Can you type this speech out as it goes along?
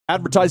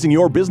Advertising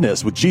your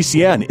business with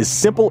GCN is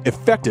simple,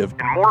 effective,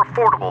 and more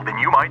affordable than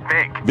you might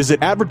think.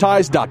 Visit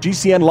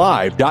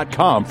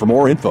advertise.gcnlive.com for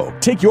more info.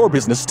 Take your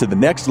business to the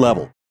next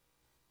level.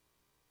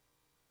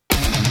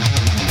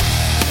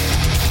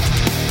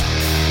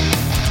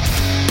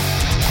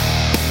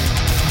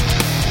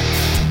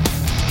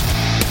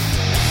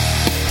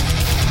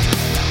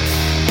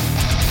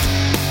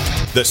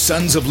 The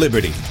Sons of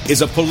Liberty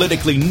is a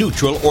politically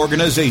neutral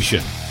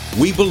organization.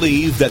 We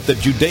believe that the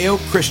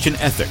Judeo-Christian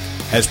ethic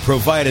has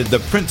provided the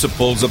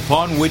principles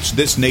upon which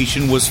this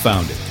nation was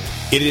founded.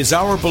 It is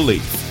our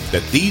belief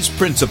that these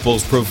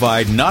principles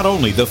provide not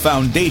only the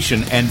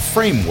foundation and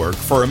framework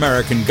for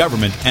American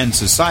government and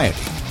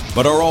society,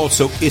 but are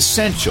also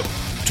essential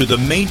to the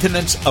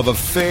maintenance of a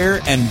fair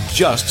and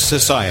just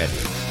society.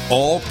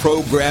 All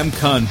program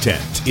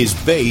content is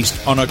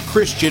based on a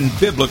Christian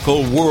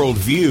biblical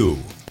worldview.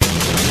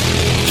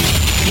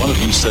 One of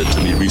you said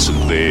to me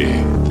recently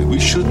that we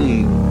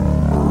shouldn't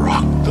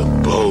rock the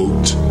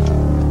boat.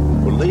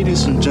 Well,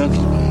 ladies and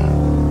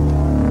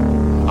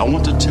gentlemen, I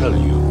want to tell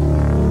you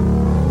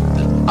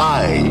that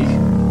I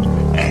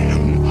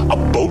am a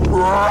boat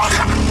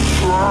rocker.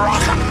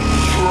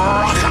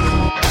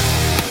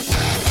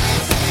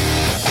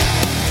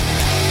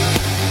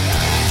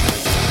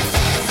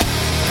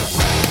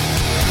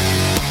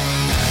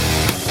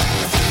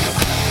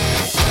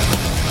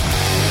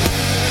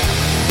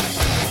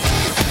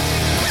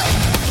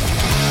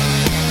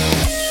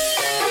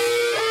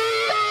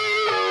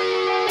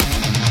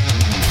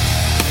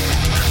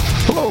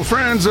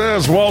 Friends,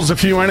 as well as a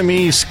few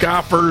enemies,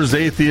 scoffers,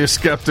 atheists,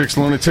 skeptics,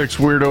 lunatics,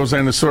 weirdos,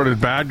 and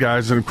assorted bad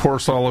guys, and of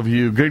course all of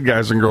you good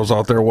guys and girls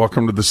out there,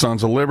 welcome to the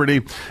Sons of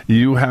Liberty.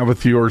 You have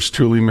with yours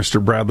truly,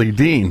 Mr. Bradlee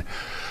Dean.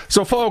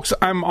 So folks,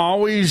 I'm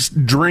always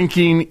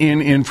drinking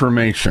in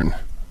information.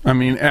 I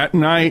mean, at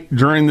night,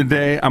 during the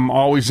day, I'm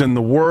always in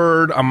the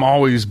Word. I'm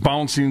always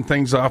bouncing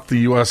things off the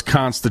U.S.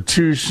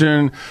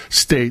 Constitution,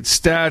 state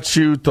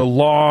statute, the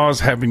laws,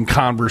 having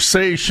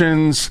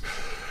conversations.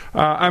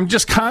 I'm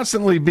just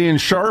constantly being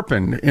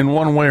sharpened in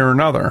one way or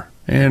another.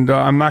 And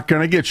I'm not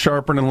going to get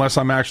sharpened unless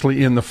I'm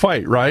actually in the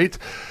fight, right?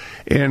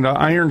 And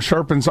iron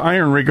sharpens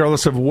iron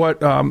regardless of what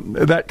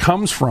that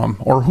comes from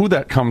or who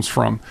that comes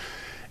from.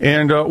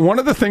 And one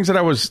of the things that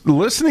I was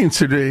listening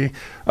to today,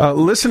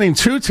 was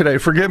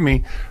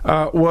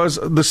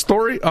the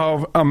story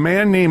of a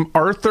man named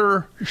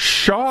Arthur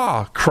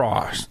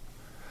Shawcross.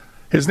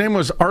 His name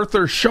was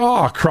Arthur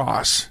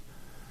Shawcross.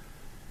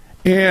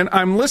 And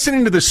I'm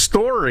listening to this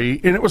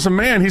story, and it was a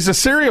man, he's a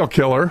serial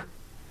killer,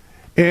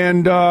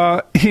 and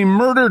he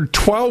murdered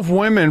 12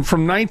 women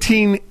from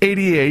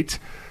 1988 to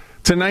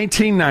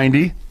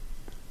 1990.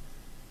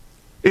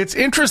 It's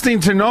interesting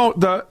to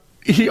note that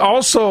he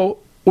also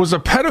was a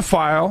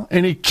pedophile,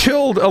 and he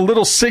killed a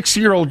little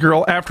 6-year-old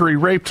girl after he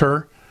raped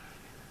her.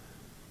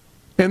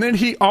 And then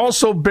he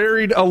also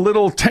buried a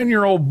little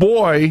 10-year-old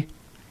boy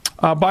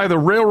by the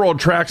railroad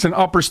tracks in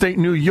upstate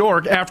New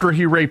York after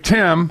he raped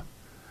him.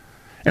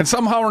 And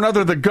somehow or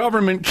another, the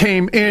government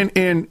came in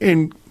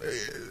and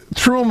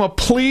threw him a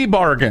plea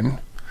bargain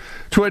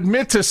to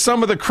admit to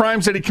some of the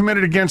crimes that he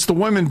committed against the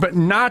women, but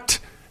not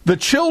the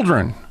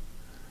children.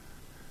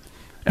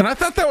 And I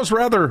thought that was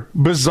rather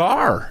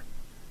bizarre.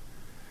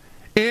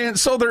 And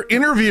so they're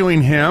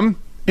interviewing him,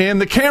 and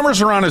the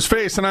cameras are on his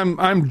face, and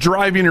I'm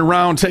driving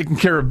around taking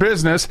care of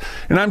business,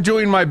 and I'm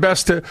doing my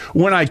best to,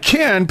 when I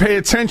can, pay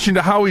attention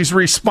to how he's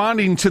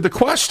responding to the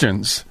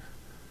questions.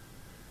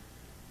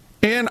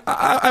 And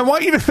I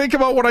want you to think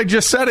about what I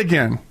just said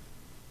again.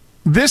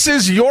 This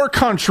is your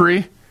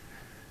country.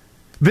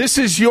 This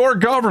is your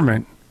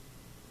government.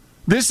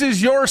 This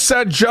is your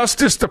said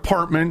Justice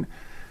Department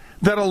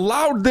that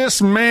allowed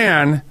this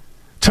man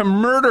to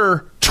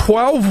murder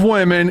 12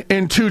 women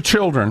and 2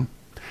 children.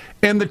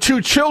 And the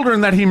 2 children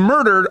that he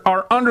murdered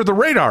are under the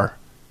radar.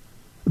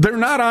 They're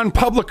not on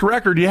public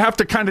record. You have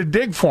to kind of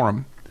dig for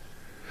them.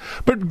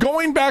 But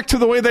going back to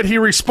the way that he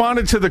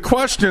responded to the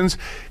questions,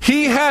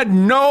 he had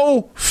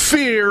no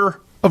fear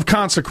of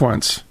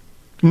consequence.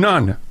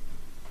 None.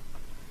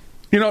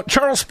 You know,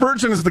 Charles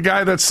Spurgeon is the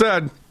guy that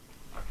said,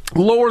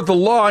 lower the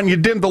law and you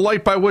dim the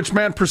light by which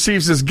man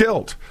perceives his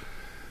guilt.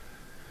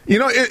 You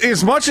know,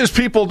 as much as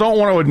people don't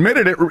want to admit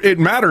it, it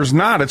matters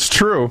not. It's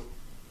true.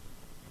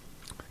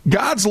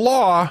 God's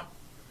law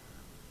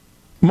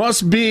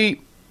must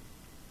be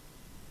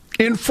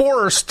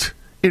enforced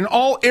in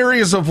all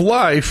areas of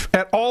life,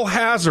 at all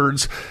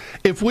hazards,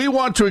 if we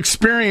want to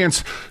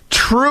experience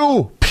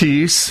true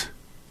peace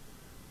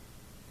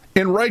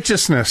and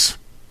righteousness.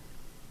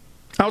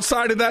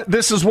 Outside of that,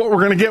 this is what we're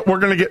going to get. We're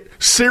going to get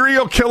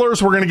serial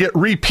killers. We're going to get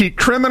repeat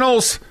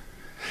criminals.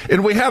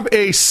 And we have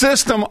a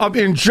system of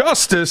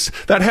injustice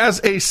that has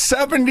a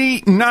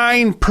 79%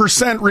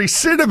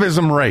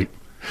 recidivism rate.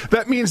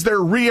 That means they're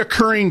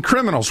reoccurring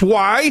criminals.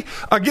 Why?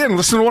 Again,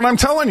 listen to what I'm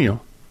telling you.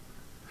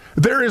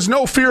 There is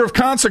no fear of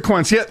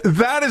consequence, yet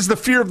that is the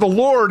fear of the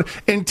Lord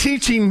in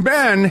teaching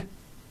men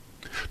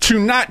to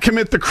not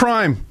commit the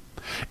crime,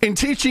 in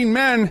teaching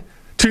men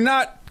to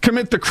not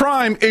commit the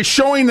crime is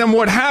showing them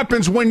what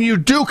happens when you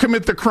do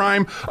commit the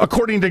crime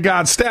according to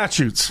God's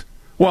statutes.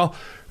 Well,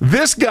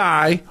 this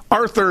guy,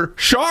 Arthur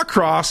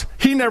Shawcross,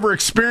 he never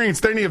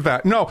experienced any of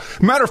that. No,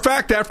 matter of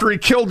fact, after he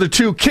killed the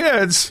 2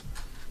 kids,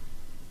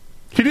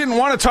 he didn't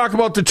want to talk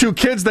about the 2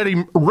 kids that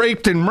he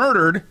raped and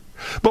murdered.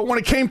 But when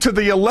it came to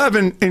the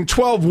 11 and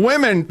 12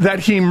 women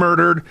that he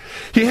murdered,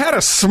 he had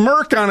a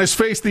smirk on his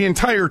face the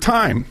entire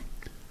time.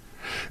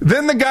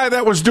 Then the guy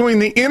that was doing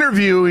the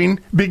interviewing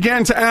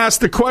began to ask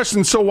the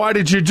question, so why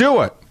did you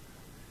do it?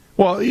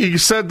 Well, he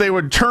said they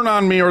would turn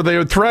on me or they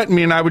would threaten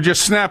me and I would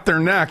just snap their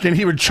neck, and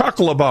he would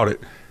chuckle about it.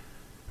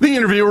 The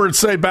interviewer would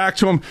say back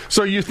to him,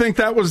 so you think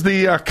that was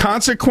the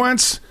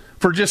consequence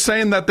for just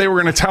saying that they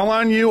were going to tell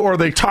on you or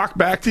they talked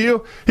back to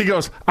you? He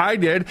goes, I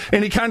did,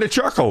 and he kind of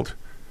chuckled.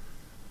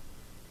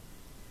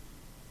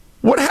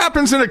 What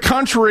happens in a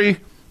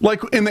country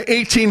like in the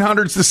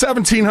 1800s, the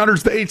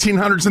 1700s, the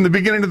 1800s, and the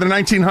beginning of the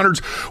 1900s,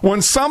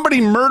 when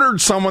somebody murdered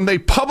someone, they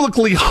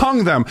publicly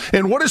hung them.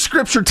 And what does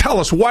Scripture tell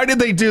us? Why did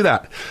they do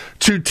that?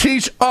 To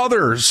teach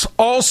others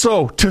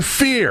also to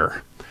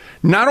fear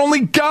not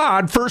only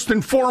God, first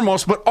and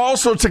foremost, but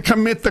also to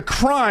commit the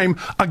crime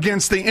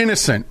against the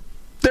innocent.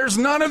 There's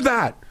none of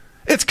that.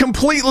 It's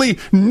completely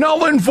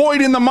null and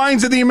void in the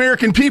minds of the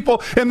American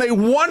people, and they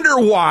wonder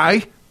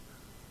why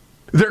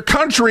their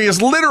country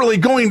is literally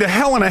going to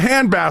hell in a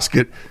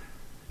handbasket.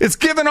 It's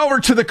given over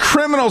to the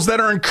criminals that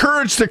are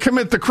encouraged to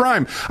commit the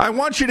crime. I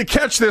want you to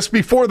catch this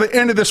before the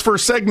end of this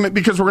first segment,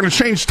 because we're going to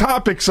change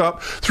topics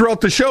up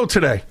throughout the show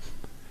today.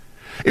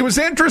 It was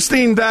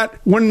interesting that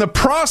when the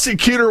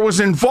prosecutor was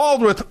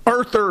involved with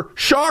Arthur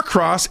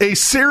Shawcross, a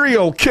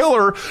serial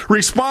killer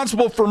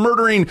responsible for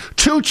murdering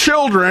 2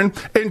 children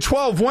and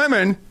 12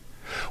 women,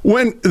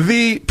 when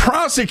the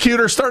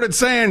prosecutor started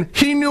saying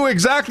he knew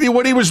exactly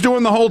what he was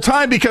doing the whole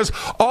time because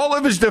all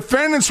of his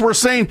defendants were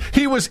saying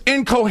he was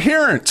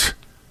incoherent.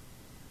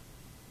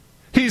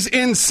 He's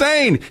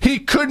insane. He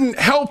couldn't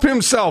help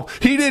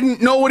himself. He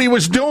didn't know what he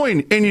was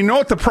doing. And you know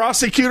what the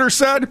prosecutor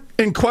said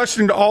in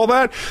question to all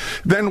that?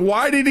 Then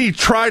why did he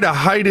try to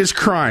hide his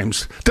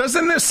crimes?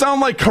 Doesn't this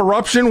sound like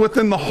corruption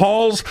within the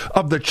halls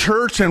of the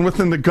church and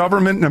within the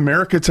government in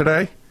America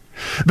today?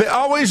 They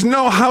always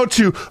know how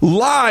to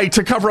lie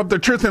to cover up the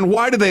truth. And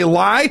why do they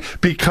lie?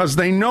 Because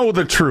they know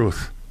the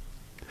truth.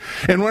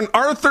 And when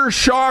Arthur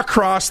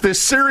Shawcross, this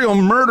serial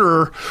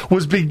murderer,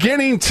 was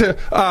beginning to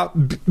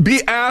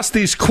be asked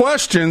these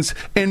questions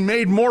and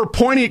made more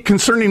poignant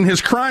concerning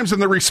his crimes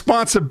and the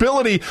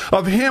responsibility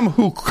of him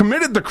who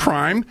committed the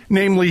crime,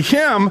 namely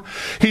him,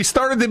 he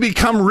started to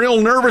become real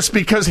nervous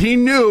because he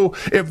knew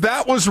if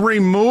that was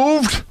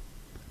removed,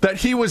 that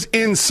he was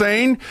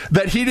insane,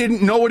 that he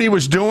didn't know what he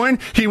was doing,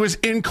 he was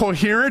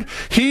incoherent.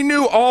 He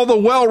knew all the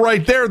well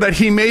right there that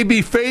he may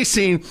be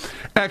facing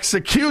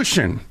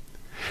execution.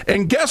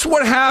 And guess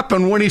what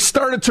happened when he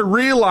started to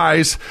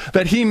realize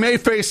that he may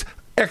face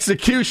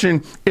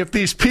execution if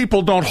these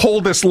people don't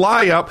hold this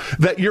lie up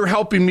that you're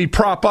helping me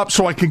prop up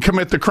so I can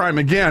commit the crime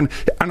again?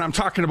 And I'm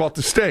talking about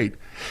the state.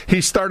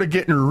 He started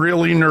getting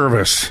really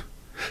nervous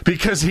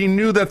because he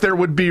knew that there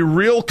would be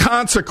real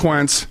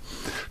consequence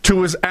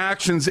to his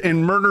actions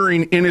in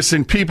murdering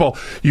innocent people.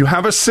 You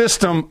have a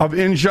system of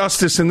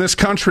injustice in this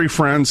country,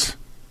 friends,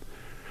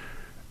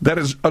 that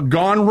has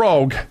gone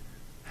rogue,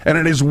 and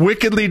it is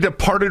wickedly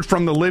departed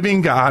from the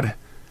living God.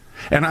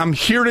 And I'm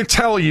here to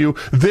tell you,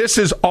 this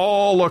is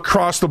all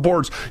across the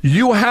boards.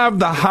 You have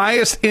the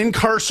highest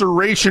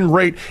incarceration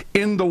rate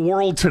in the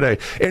world today.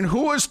 And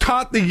who has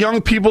taught the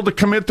young people to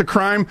commit the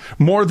crime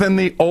more than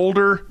the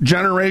older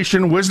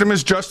generation? Wisdom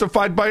is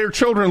justified by your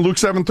children, Luke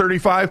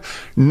 7:35.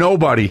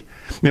 Nobody.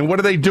 And what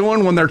are they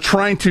doing when they're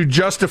trying to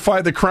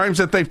justify the crimes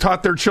that they've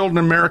taught their children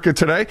in America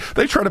today?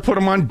 They try to put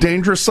them on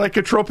dangerous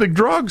psychotropic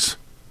drugs.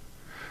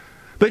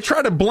 They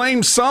try to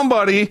blame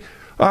somebody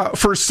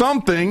for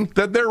something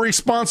that they're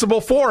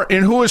responsible for.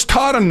 And who has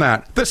taught them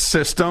that? The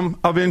system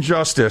of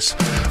injustice.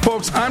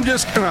 Folks, I'm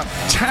just going to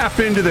tap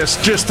into this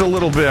just a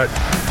little bit.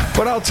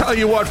 But I'll tell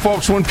you what,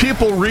 folks, when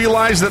people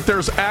realize that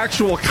there's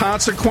actual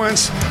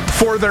consequence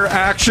for their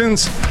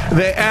actions,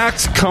 they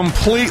act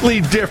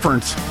completely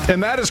different.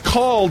 And that is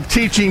called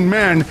teaching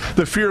men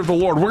the fear of the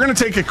Lord. We're going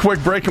to take a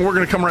quick break, and we're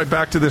going to come right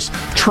back to this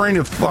train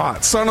of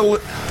thought.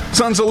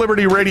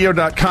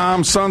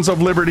 SonsOfLibertyRadio.com,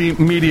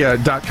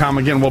 SonsOfLibertyMedia.com.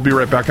 Again, we'll be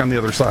right back on the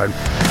other side.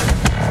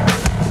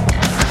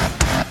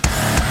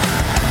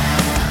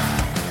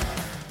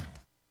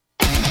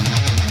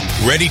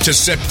 Ready to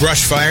set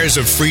brush fires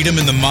of freedom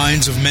in the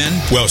minds of men?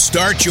 Well,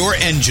 start your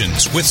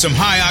engines with some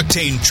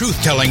high-octane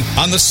truth-telling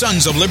on the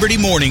Sons of Liberty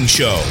Morning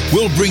Show.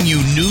 We'll bring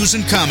you news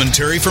and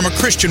commentary from a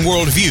Christian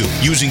worldview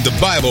using the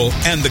Bible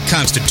and the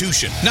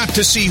Constitution. Not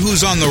to see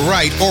who's on the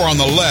right or on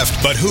the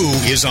left, but who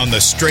is on the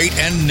straight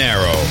and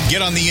narrow.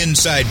 Get on the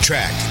inside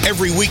track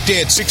every weekday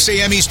at 6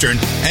 a.m. Eastern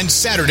and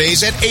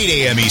Saturdays at 8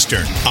 a.m.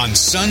 Eastern on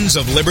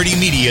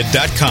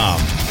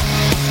SonsOfLibertyMedia.com.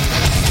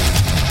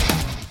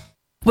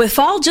 With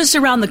fall just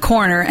around the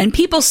corner and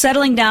people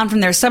settling down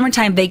from their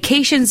summertime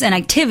vacations and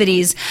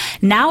activities,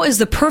 now is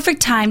the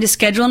perfect time to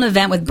schedule an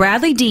event with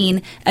Bradlee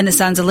Dean and the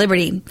Sons of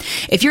Liberty.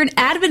 If you're an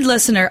avid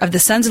listener of the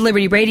Sons of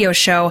Liberty radio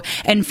show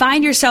and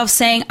find yourself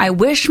saying, I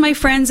wish my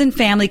friends and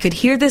family could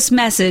hear this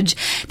message,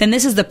 then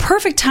this is the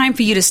perfect time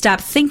for you to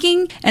stop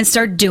thinking and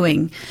start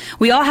doing.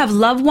 We all have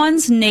loved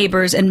ones,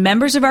 neighbors, and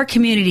members of our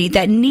community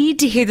that need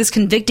to hear this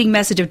convicting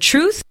message of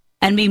truth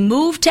and be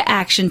moved to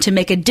action to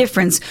make a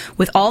difference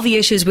with all the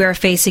issues we are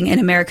facing in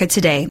America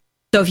today.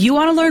 So if you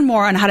want to learn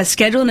more on how to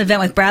schedule an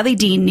event with Bradlee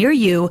Dean near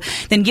you,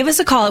 then give us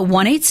a call at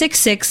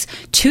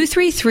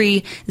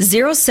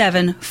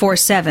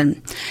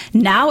 1-866-233-0747.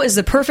 Now is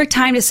the perfect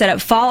time to set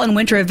up fall and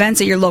winter events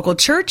at your local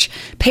church,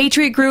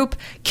 Patriot Group,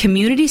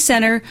 community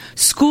center,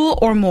 school,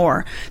 or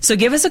more. So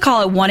give us a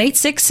call at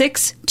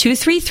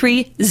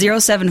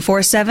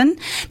 1-866-233-0747.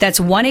 That's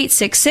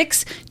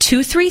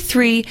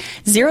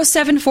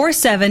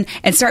 1-866-233-0747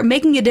 and start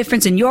making a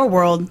difference in your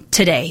world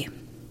today.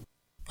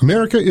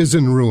 America is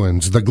in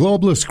ruins. The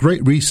globalist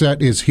Great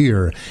Reset is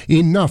here.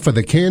 Enough of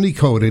the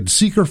candy-coated,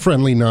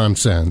 seeker-friendly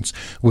nonsense.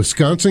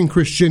 Wisconsin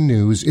Christian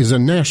News is a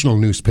national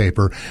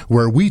newspaper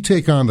where we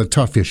take on the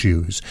tough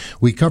issues.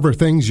 We cover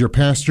things your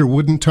pastor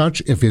wouldn't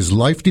touch if his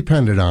life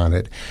depended on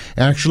it.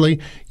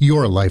 Actually,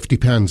 your life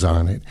depends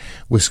on it.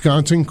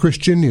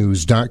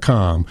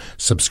 WisconsinChristianNews.com.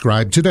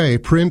 Subscribe today,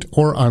 print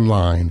or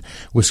online.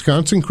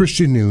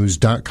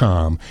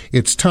 WisconsinChristianNews.com.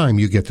 It's time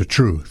you get the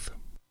truth.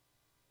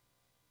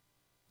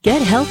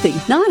 Get healthy,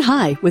 not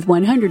high, with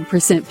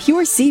 100%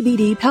 pure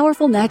CBD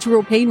powerful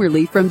natural pain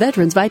relief from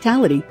Veterans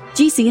Vitality.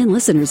 GCN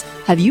listeners,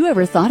 have you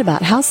ever thought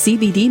about how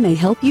CBD may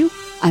help you?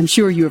 I'm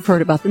sure you have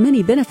heard about the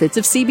many benefits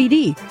of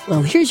CBD.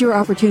 Well, here's your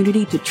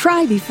opportunity to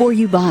try before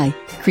you buy.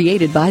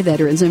 Created by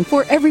veterans and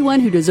for everyone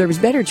who deserves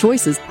better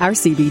choices, our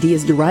CBD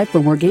is derived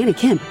from organic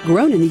hemp,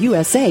 grown in the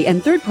USA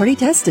and third-party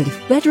tested.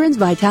 Veterans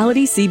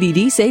Vitality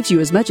CBD saves you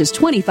as much as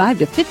 25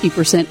 to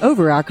 50%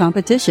 over our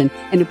competition,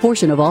 and a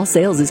portion of all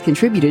sales is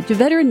contributed to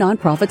veteran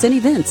nonprofits and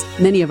events.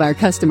 Many of our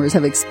customers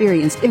have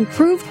experienced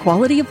improved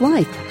quality of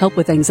life, help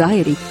with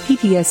anxiety,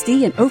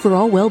 PTSD, and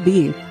overall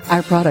well-being.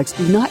 Our products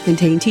do not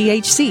contain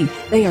THC.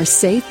 They are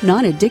safe,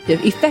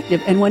 non-addictive,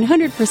 effective, and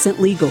 100%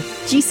 legal.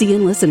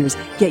 GCN listeners,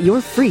 get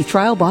your free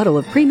trial bottle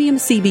of premium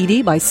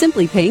CBD by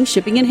simply paying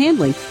shipping and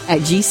handling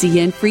at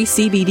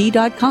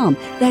GCNFreeCBD.com.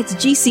 That's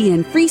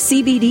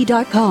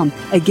GCNFreeCBD.com.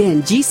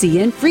 Again,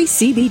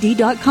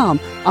 GCNFreeCBD.com.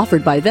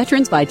 Offered by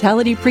Veterans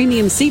Vitality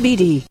Premium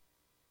CBD.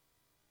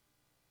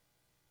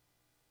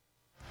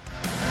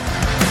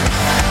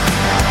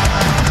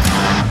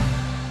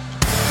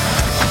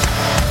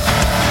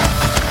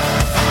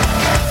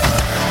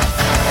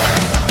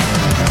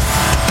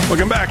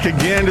 Welcome back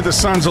again to the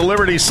Sons of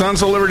Liberty,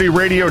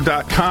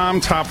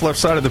 sonsoflibertyradio.com, top left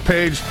side of the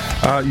page.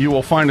 You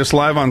will find us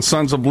live on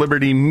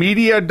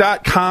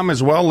sonsoflibertymedia.com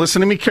as well.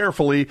 Listen to me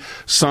carefully,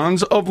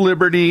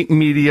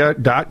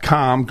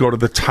 sonsoflibertymedia.com. Go to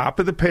the top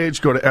of the page,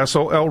 go to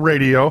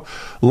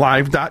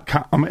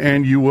solradio.live.com,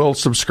 and you will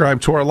subscribe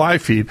to our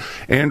live feed,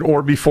 and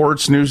or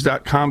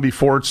beforeitsnews.com,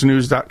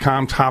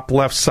 beforeitsnews.com, top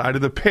left side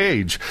of the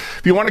page.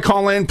 If you want to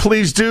call in,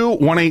 please do,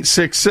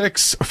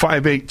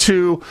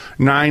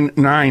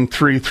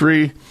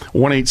 1-866-582-9933.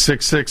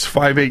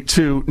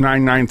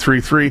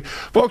 1-866-582-9933.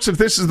 Folks, if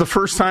this is the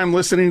first time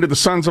listening to the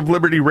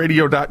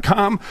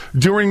sonsoflibertyradio.com,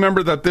 do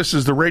remember that this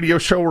is the radio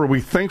show where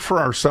we think for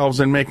ourselves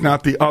and make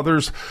not the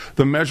others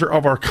the measure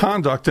of our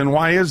conduct. And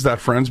why is that,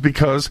 friends?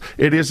 Because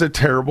it is a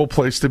terrible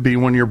place to be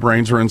when your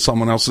brains are in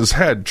someone else's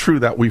head. True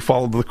that we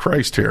follow the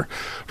Christ here.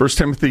 1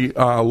 Timothy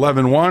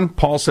 11:1,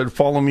 Paul said,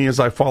 follow me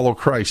as I follow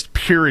Christ,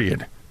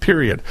 period.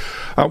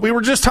 We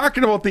were just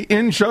talking about the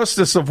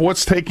injustice of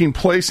what's taking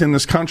place in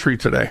this country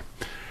today.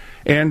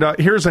 And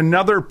here's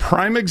another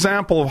prime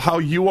example of how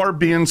you are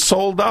being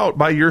sold out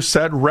by your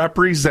said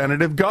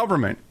representative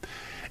government.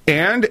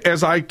 And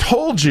as I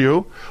told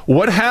you,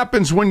 what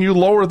happens when you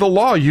lower the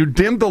law? You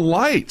dim the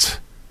light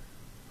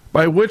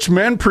by which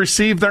men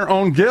perceive their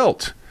own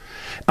guilt.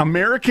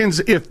 Americans,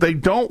 if they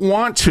don't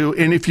want to,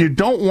 and if you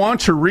don't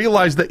want to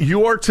realize that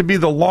you are to be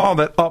the law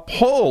that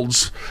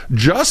upholds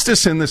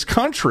justice in this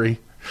country,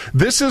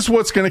 this is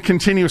what's going to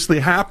continuously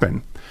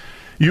happen.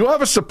 You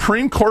have a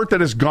Supreme Court that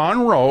has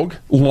gone rogue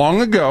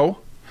long ago.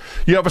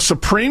 You have a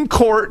Supreme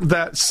Court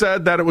that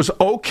said that it was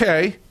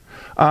okay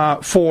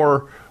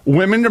for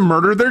women to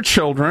murder their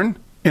children.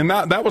 And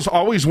that was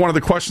always one of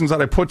the questions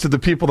that I put to the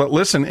people that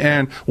listen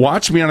and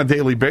watch me on a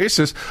daily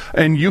basis.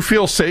 And you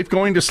feel safe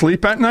going to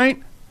sleep at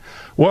night?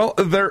 Well,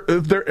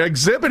 they're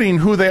exhibiting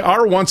who they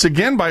are once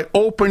again by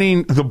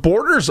opening the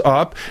borders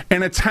up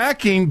and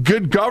attacking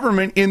good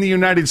government in the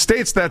United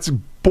States that's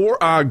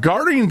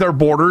guarding their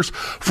borders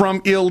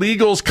from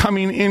illegals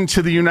coming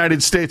into the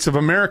United States of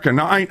America.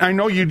 Now, I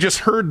know you just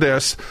heard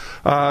this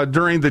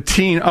during the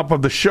teen up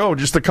of the show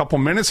just a couple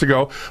minutes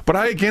ago, but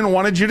I again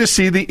wanted you to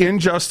see the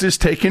injustice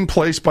taking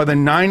place by the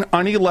 9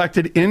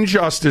 unelected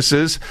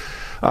injustices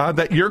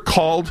that you're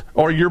called,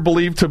 or you're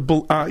believed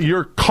to,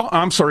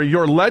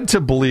 you're led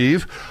to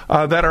believe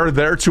that are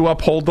there to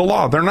uphold the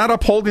law. They're not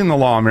upholding the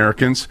law,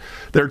 Americans.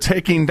 They're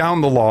taking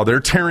down the law. They're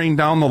tearing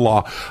down the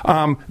law.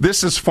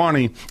 This is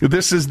funny.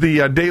 This is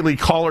the Daily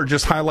Caller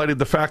just highlighted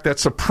the fact that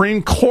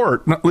Supreme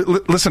Court,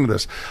 listen to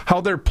this,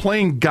 how they're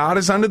playing God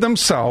as unto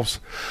themselves.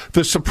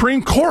 The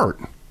Supreme Court,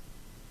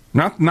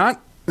 not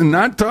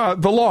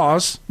the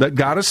laws that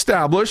God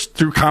established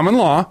through common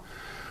law,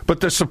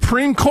 but the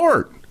Supreme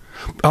Court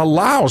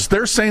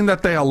they're saying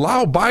that they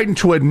allow Biden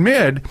to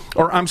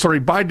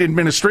Biden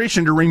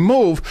administration to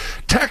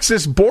remove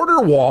Texas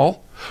border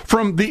wall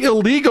from the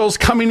illegals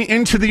coming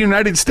into the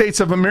United States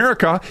of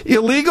America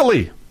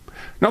illegally.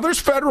 Now, there's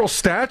federal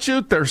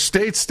statute, there's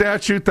state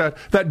statute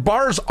that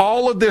bars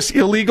all of this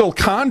illegal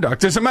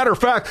conduct. As a matter of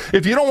fact,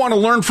 if you don't want to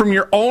learn from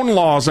your own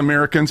laws,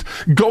 Americans,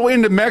 go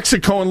into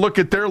Mexico and look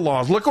at their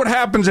laws. Look what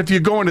happens if you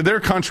go into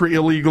their country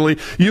illegally.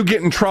 You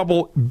get in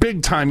trouble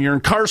big time. You're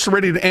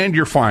incarcerated and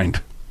you're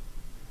fined.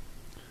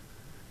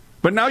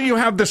 But now you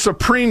have the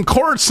Supreme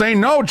Court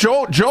saying, no,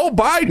 Joe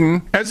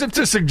Biden, as if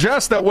to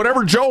suggest that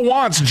whatever Joe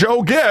wants,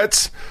 Joe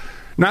gets,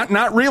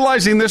 not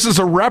realizing this is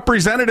a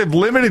representative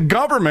limited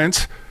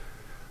government.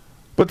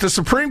 But the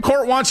Supreme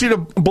Court wants you to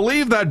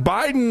believe that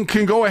Biden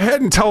can go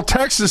ahead and tell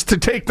Texas to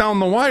take down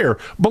the wire.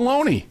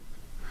 Baloney.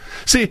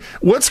 See,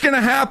 what's going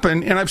to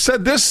happen, and I've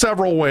said this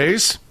several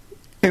ways,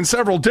 in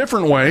several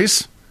different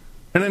ways,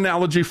 in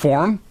analogy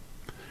form,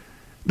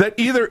 that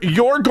either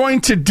you're going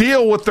to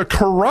deal with the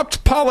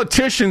corrupt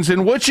politicians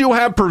in which you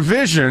have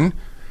provision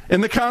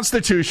in the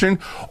Constitution,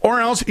 or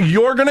else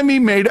you're going to be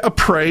made a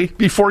prey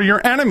before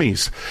your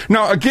enemies.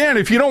 Now, again,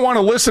 if you don't want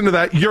to listen to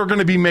that, you're going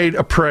to be made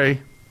a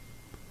prey.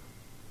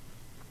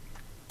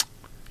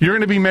 You're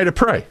going to be made a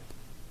prey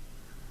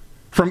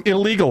from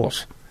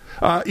illegals.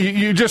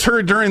 You just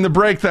heard during the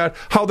break that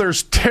how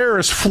there's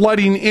terrorists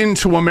flooding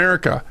into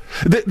America.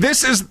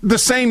 This is the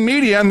same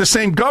media and the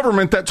same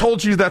government that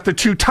told you that the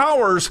two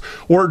towers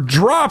were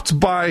dropped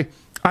by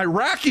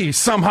Iraqis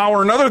somehow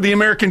or another. The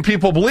American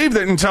people believed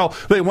it until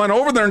they went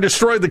over there and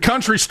destroyed the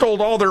country,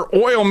 stole all their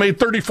oil, made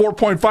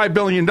 $34.5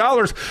 billion,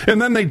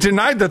 and then they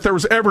denied that there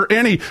was ever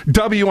any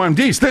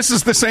WMDs. This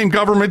is the same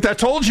government that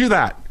told you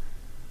that.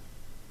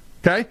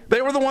 Okay?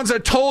 They were the ones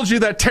that told you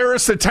that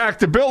terrorists attacked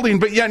the building,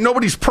 but yet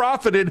nobody's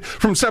profited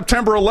from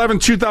September 11,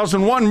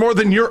 2001 more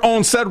than your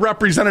own said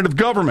representative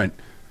government.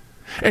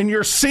 And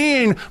you're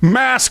seeing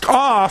mask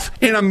off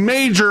in a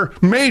major,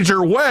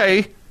 major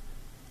way.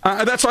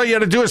 That's all you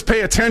had to do is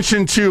pay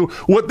attention to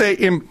what they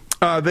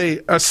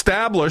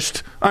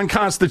established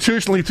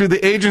unconstitutionally through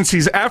the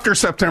agencies after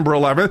September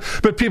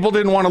 11th, but people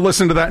didn't want to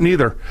listen to that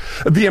neither.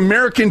 The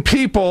American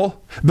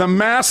people, the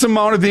mass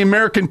amount of the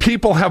American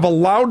people have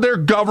allowed their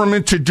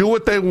government to do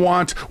what they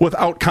want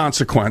without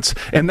consequence.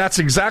 And that's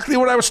exactly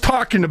what I was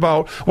talking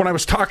about when I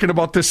was talking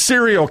about this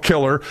serial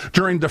killer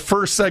during the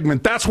first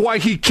segment. That's why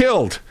he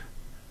killed.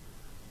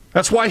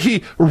 That's why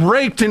he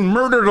raped and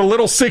murdered a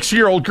little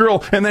 6-year-old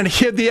girl and then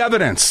hid the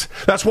evidence.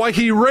 That's why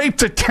he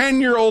raped a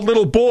 10-year-old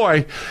little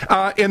boy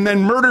and then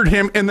murdered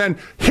him and then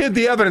hid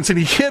the evidence. And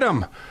he hid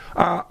him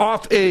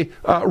off a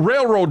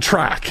railroad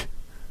track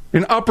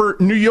in upper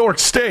New York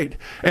State.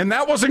 And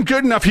that wasn't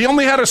good enough. He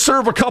only had to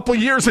serve a couple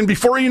years, and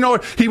before you know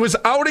it, he was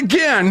out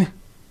again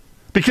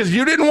because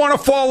you didn't want to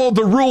follow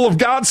the rule of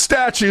God's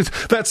statutes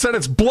that said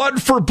it's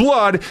blood for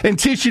blood and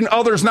teaching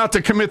others not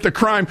to commit the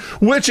crime,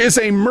 which is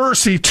a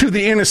mercy to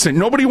the innocent.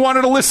 Nobody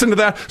wanted to listen to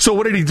that. So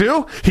what did he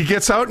do? He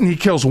gets out and he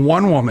kills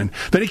one woman.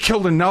 Then he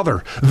killed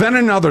another, then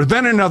another,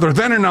 then another,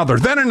 then another,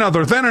 then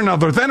another, then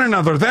another, then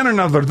another, then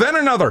another, then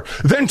another,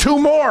 then two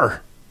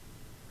more.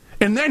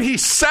 And then he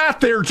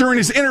sat there during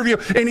his interview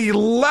and he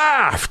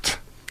laughed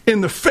in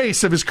the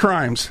face of his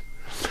crimes.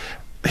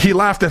 He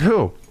laughed at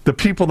who? The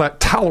people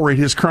that tolerate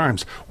his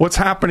crimes. What's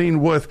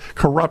happening with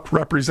corrupt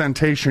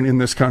representation in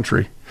this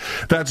country?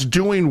 That's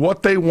doing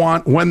what they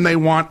want, when they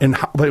want, and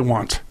how they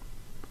want.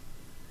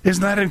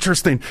 Isn't that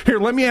interesting? Here,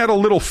 let me add a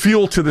little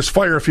fuel to this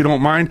fire, if you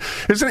don't mind.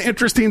 Isn't it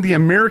interesting? The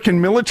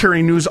American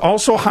military news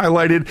also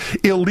highlighted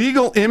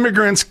illegal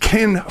immigrants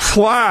can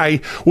fly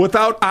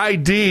without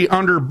ID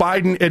under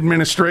Biden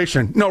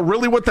administration. No,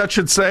 really what that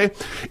should say?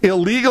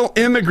 Illegal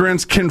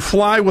immigrants can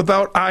fly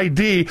without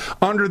ID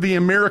under the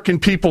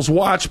American people's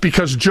watch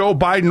because Joe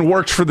Biden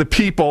works for the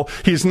people.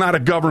 He's not a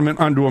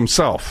government unto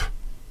himself.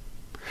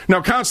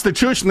 Now,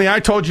 constitutionally, I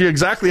told you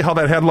exactly how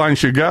that headline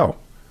should go.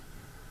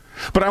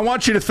 But I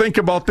want you to think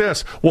about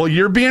this. Well,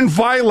 you're being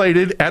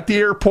violated at the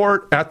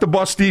airport, at the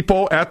bus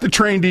depot, at the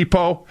train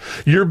depot.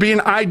 You're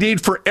being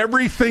ID'd for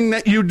everything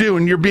that you do,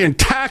 and you're being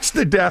taxed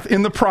to death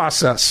in the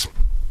process.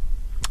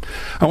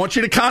 I want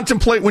you to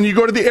contemplate when you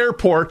go to the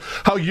airport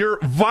how you're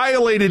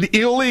violated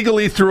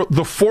illegally through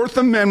the Fourth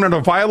Amendment, a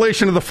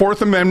violation of the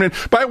Fourth Amendment,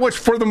 by which,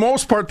 for the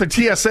most part, the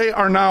TSA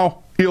are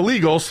now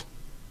illegals,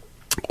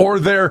 or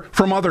they're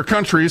from other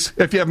countries,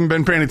 if you haven't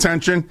been paying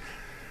attention.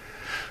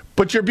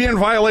 But you're being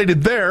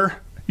violated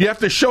there. You have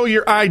to show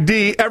your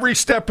ID every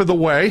step of the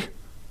way.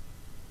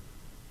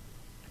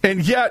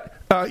 And yet,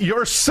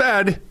 you're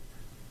said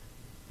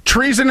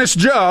treasonous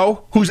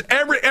Joe, who's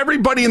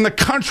everybody in the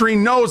country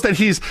knows that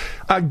he's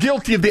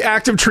guilty of the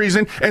act of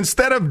treason,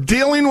 instead of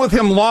dealing with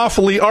him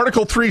lawfully,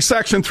 Article 3,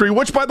 Section 3,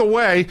 which, by the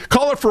way,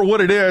 call it for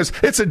what it is,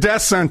 it's a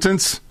death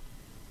sentence.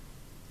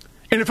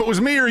 And if it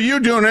was me or you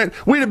doing it,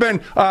 we'd have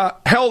been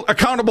held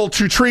accountable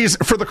to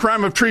treason for the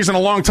crime of treason a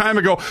long time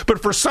ago.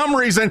 But for some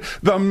reason,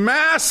 the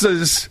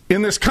masses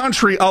in this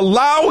country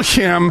allow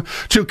him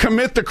to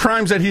commit the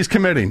crimes that he's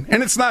committing.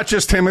 And it's not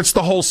just him, it's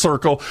the whole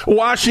circle.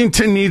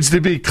 Washington needs to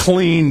be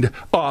cleaned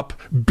up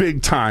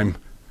big time,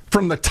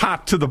 from the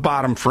top to the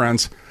bottom,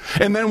 friends.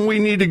 And then we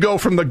need to go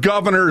from the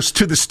governors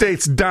to the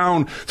states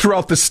down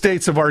throughout the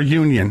states of our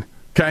union.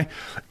 Okay.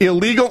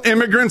 Illegal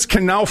immigrants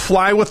can now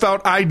fly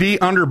without ID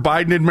under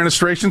Biden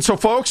administration. So,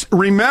 folks,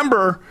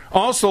 remember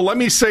also, let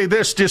me say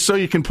this just so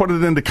you can put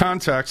it into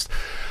context.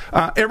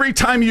 Every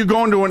time you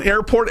go into an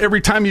airport,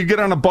 every time you get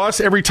on a bus,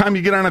 every time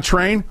you get on a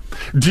train,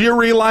 do you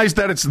realize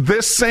that it's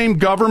this same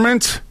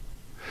government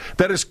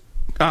that is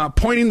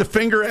pointing the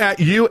finger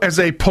at you as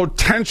a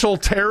potential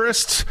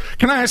terrorist?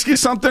 Can I ask you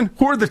something?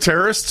 Who are the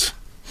terrorists?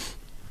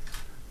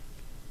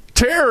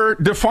 Terror,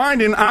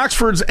 defined in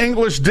Oxford's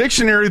English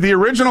Dictionary, the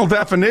original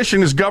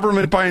definition is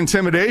government by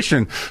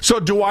intimidation. So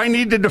do I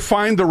need to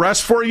define the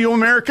rest for you,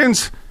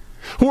 Americans?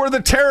 Who are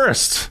the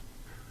terrorists?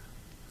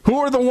 Who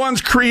are the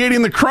ones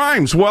creating the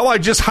crimes? Well, I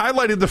just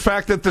highlighted the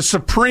fact that the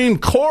Supreme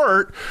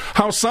Court,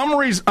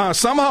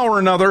 somehow or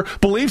another,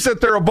 believes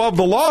that they're above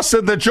the law,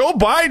 said that Joe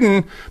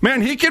Biden,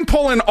 man, he can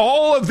pull in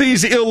all of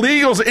these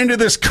illegals into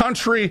this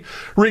country,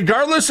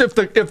 regardless if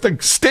the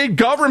state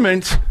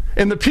government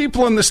and the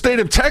people in the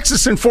state of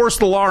Texas enforce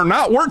the law or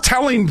not. We're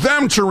telling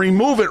them to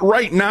remove it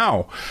right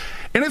now.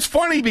 And it's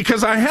funny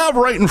because I have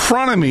right in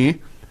front of me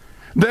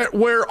that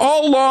where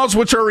all laws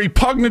which are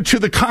repugnant to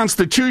the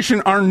Constitution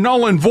are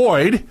null and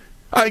void,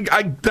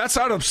 that's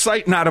out of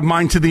sight, not of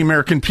mind to the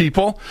American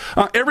people.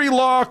 Every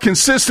law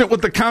consistent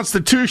with the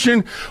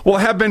Constitution will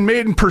have been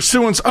made in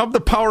pursuance of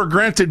the power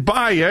granted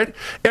by it.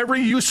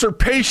 Every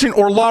usurpation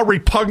or law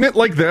repugnant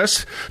like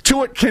this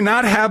to it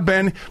cannot have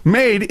been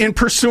made in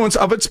pursuance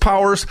of its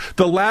powers.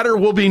 The latter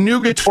will be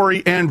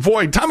nugatory and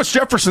void. Thomas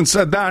Jefferson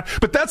said that,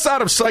 but that's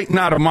out of sight,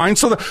 not of mind.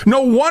 So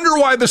no wonder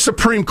why the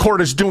Supreme Court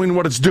is doing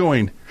what it's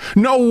doing.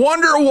 No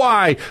wonder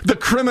why the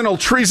criminal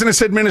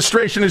treasonous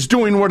administration is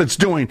doing what it's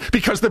doing,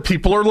 because the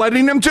people are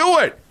letting them do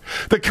it.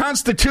 The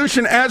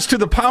Constitution adds to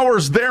the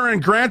powers therein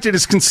granted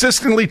is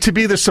consistently to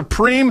be the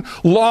supreme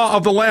law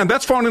of the land.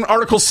 That's found in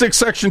Article 6,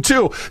 Section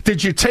 2.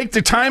 Did you take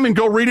the time and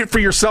go read it for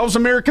yourselves,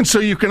 Americans, so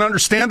you can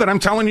understand that I'm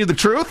telling you the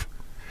truth?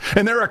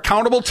 And they're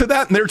accountable to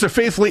that, and they're to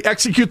faithfully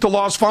execute the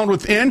laws found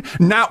within,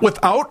 not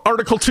without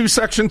Article 2,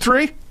 Section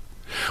 3?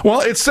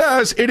 Well, it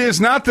says it is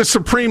not the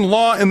supreme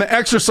law in the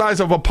exercise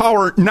of a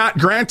power not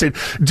granted.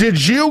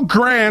 Did you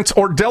grant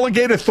or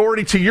delegate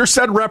authority to your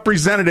said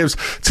representatives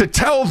to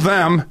tell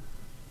them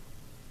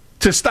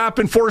to stop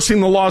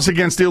enforcing the laws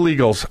against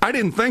illegals? I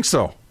didn't think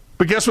so.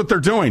 But guess what they're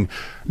doing?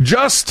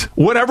 Just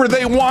whatever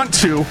they want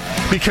to,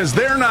 because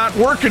they're not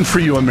working for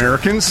you,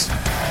 Americans.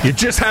 You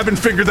just haven't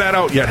figured that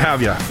out yet,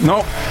 have you?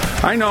 No,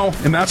 I know,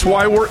 and that's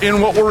why we're in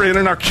what we're in,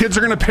 and our kids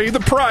are going to pay the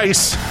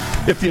price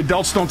if the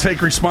adults don't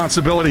take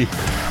responsibility.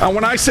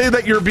 When I say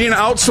that you're being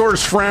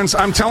outsourced, friends,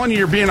 I'm telling you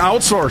you're being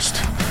outsourced.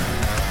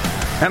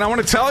 And I want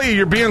to tell you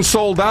you're being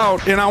sold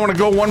out, and I want to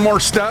go one more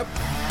step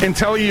and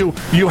tell you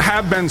you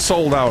have been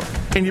sold out.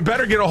 And you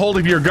better get a hold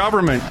of your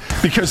government,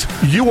 because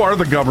you are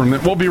the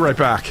government. We'll be right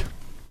back.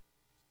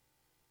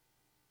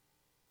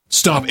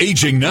 Stop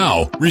aging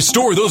now.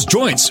 Restore those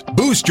joints.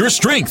 Boost your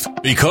strength.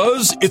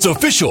 Because it's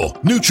official.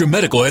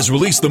 NutriMedical has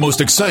released the most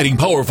exciting,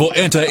 powerful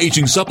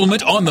anti-aging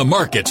supplement on the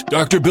market.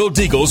 Dr. Bill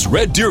Deagle's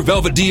Red Deer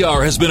Velvet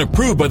DR has been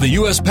approved by the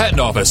U.S.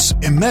 Patent Office.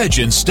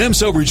 Imagine stem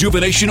cell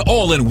rejuvenation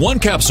all in one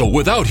capsule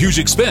without huge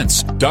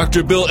expense.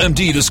 Dr. Bill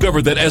MD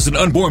discovered that as an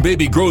unborn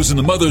baby grows in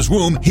the mother's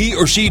womb, he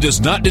or she does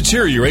not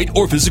deteriorate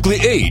or physically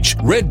age.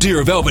 Red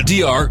Deer Velvet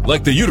DR,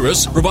 like the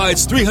uterus,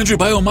 provides 300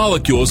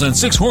 biomolecules and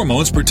 6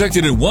 hormones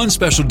protected in one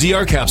special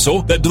DR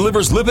capsule that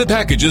delivers lipid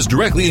packages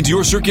directly into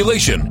your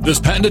circulation. This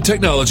patented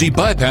technology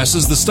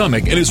bypasses the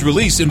stomach and is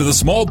released into the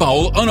small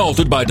bowel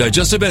unaltered by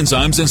digestive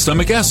enzymes and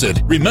stomach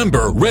acid.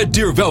 Remember, Red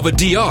Deer Velvet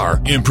DR.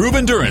 Improve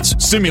endurance,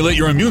 stimulate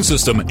your immune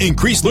system,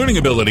 increase learning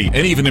ability, and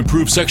even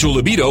improve sexual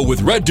libido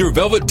with Red Deer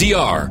Velvet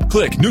DR.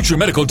 Click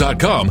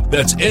NutriMedical.com.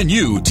 That's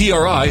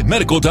NUTRI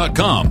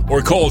Medical.com.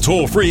 Or call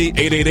toll-free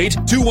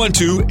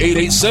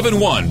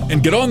 888-212-8871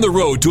 and get on the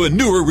road to a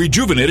newer,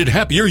 rejuvenated,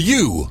 happier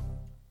you.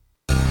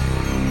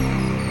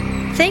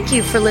 Thank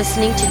you for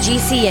listening to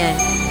GCN.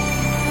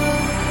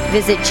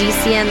 Visit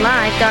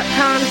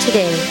GCNlive.com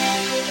today.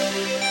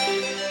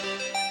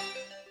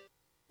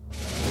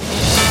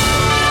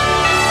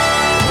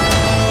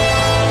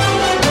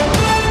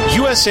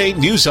 USA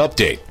News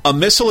Update. A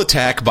missile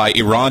attack by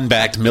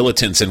Iran-backed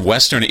militants in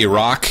western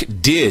Iraq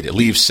did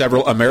leave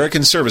several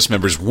American service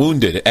members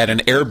wounded at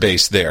an air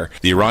base there.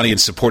 The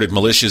Iranian-supported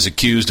militia is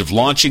accused of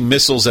launching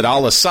missiles at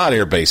Al-Assad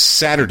Air Base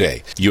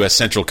Saturday. U.S.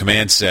 Central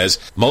Command says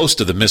most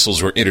of the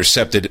missiles were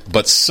intercepted,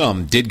 but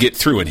some did get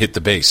through and hit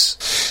the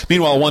base.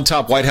 Meanwhile, one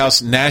top White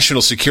House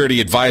national security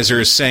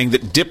advisor is saying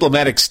that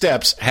diplomatic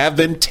steps have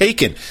been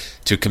taken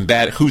to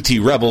combat Houthi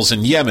rebels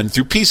in Yemen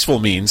through peaceful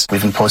means.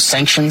 We've imposed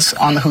sanctions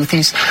on the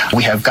Houthis.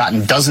 We have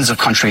gotten dozens of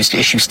countries to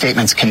issue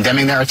statements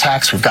condemning their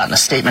attacks. We've gotten a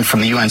statement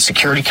from the UN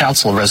Security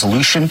Council, a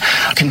resolution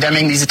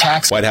condemning these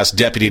attacks. White House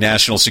Deputy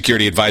National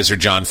Security Advisor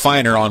John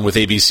Feiner on with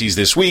ABC's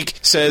This Week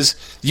says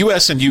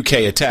U.S. and UK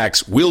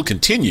attacks will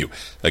continue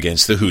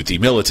against the Houthi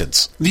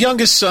militants. The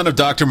youngest son of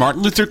Dr.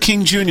 Martin Luther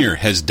King Jr.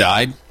 has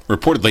died,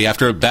 reportedly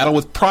after a battle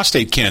with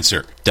prostate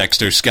cancer.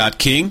 Dexter Scott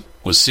King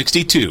was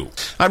 62.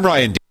 I'm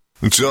Ryan D.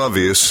 It's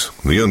obvious.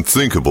 The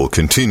unthinkable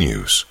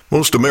continues.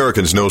 Most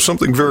Americans know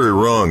something very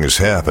wrong is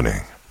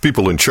happening.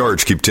 People in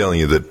charge keep telling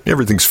you that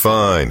everything's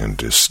fine and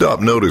to stop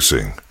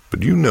noticing.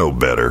 But you know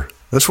better.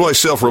 That's why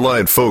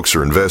self-reliant folks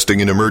are investing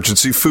in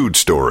emergency food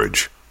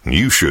storage. And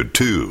you should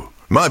too.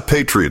 My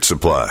Patriot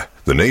Supply,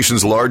 the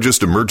nation's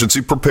largest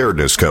emergency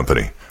preparedness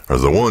company, are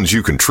the ones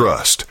you can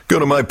trust. Go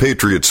to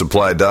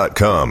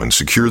MyPatriotSupply.com and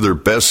secure their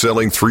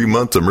best-selling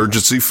 3-month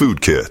emergency food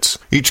kits.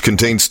 Each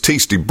contains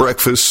tasty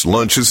breakfasts,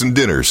 lunches, and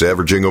dinners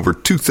averaging over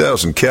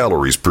 2,000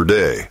 calories per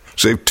day.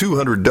 Save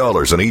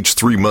 $200 on each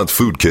 3-month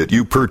food kit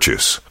you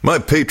purchase. My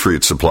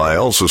Patriot Supply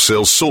also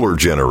sells solar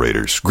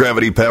generators,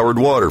 gravity-powered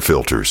water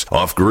filters,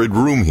 off-grid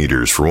room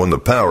heaters for when the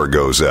power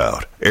goes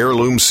out,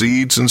 heirloom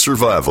seeds, and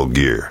survival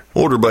gear.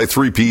 Order by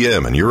 3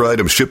 p.m. and your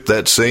items ship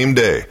that same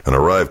day and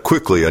arrive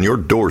quickly on your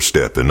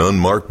doorstep in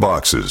unmarked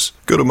boxes.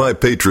 Go to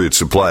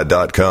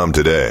MyPatriotSupply.com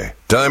today.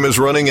 Time is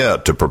running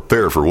out to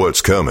prepare for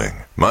what's coming.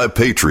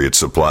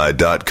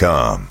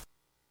 MyPatriotSupply.com.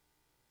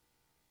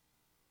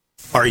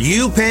 Are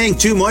you paying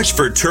too much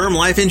for term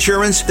life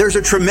insurance? There's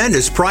a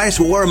tremendous price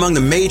war among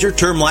the major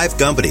term life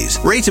companies.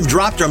 Rates have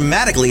dropped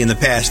dramatically in the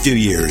past few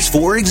years.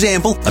 For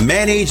example, a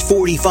man age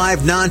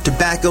 45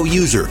 non-tobacco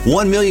user,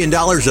 $1 million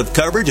of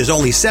coverage is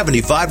only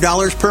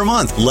 $75 per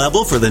month,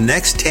 level for the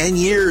next 10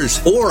 years.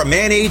 Or a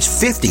man age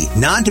 50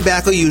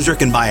 non-tobacco user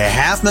can buy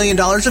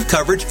 $500,000 of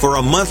coverage for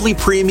a monthly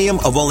premium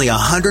of only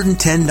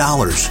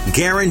 $110,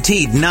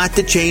 guaranteed not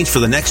to change for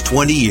the next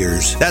 20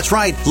 years. That's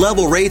right,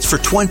 level rates for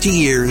 20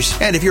 years.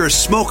 And if you're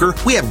a smoker,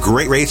 we have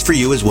great rates for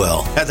you as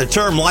well. At the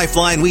Term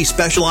Lifeline, we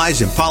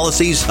specialize in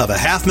policies of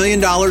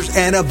 $500,000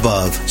 and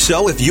above.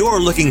 So if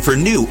you're looking for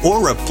new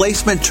or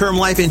replacement term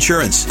life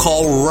insurance,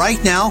 call right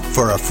now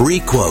for a free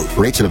quote.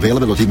 Rates and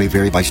availability may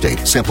vary by state.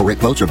 Sample rate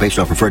quotes are based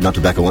on preferred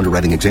non-tobacco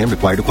underwriting exam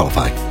required to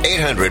qualify.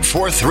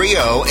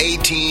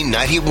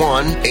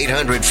 800-430-1891.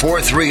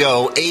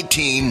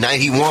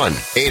 800-430-1891.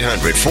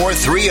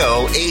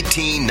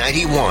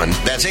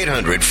 800-430-1891. That's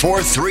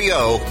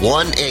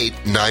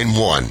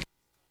 800-430-1891.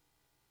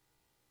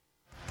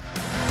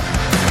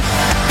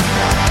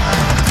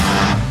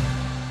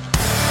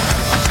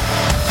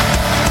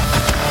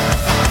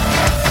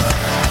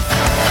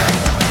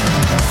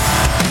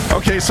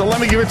 Okay, so let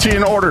me give it to you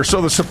in order.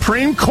 So the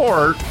Supreme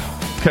Court,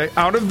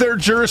 out of their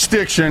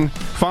jurisdiction,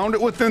 found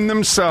it within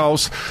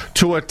themselves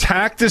to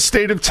attack the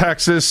state of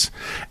Texas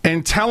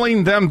and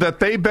telling them that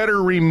they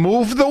better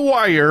remove the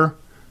wire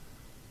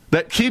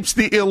that keeps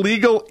the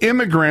illegal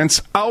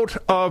immigrants out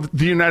of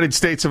the United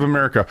States of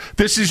America.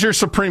 This is your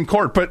Supreme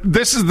Court, but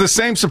this is the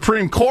same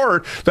Supreme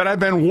Court that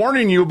I've been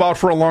warning you about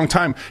for a long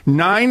time.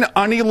 9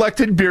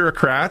 unelected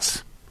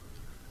bureaucrats.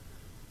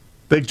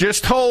 They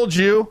just told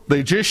you,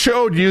 they just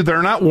showed you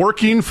they're not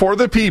working for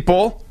the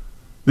people.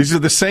 These are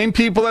the same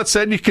people that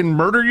said you can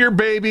murder your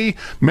baby,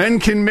 men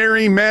can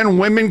marry men,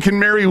 women can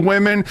marry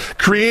women,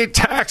 create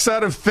tax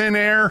out of thin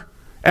air,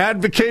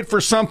 advocate for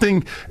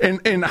something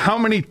in how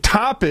many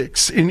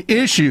topics and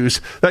issues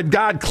that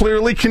God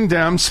clearly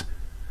condemns.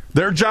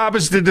 Their job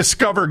is to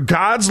discover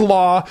God's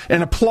law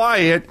and apply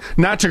it,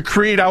 not to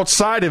create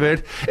outside of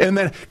it, and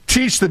then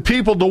teach the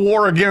people to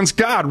war against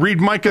God. Read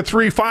Micah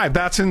 3:5.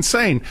 That's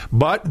insane.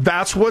 But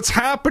that's what's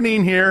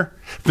happening here.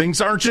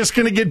 Things aren't just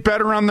going to get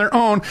better on their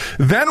own.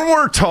 Then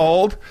we're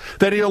told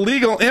that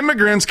illegal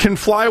immigrants can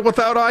fly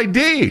without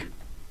ID.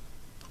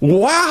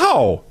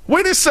 Wow.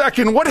 Wait a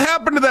second. What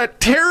happened to that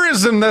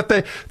terrorism that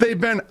they've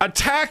been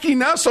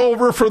attacking us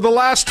over for the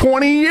last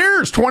 20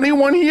 years,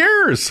 21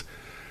 years?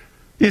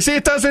 You see,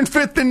 it doesn't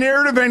fit the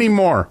narrative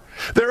anymore.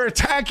 They're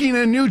attacking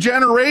a new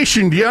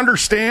generation. Do you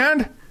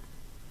understand?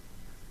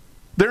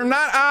 They're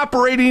not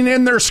operating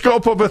in their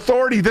scope of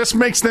authority. This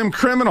makes them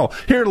criminal.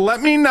 Here, let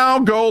me now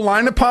go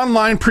line upon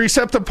line,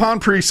 precept upon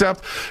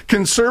precept.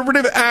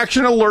 Conservative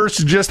Action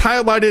Alerts just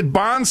highlighted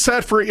bond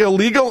set for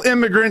illegal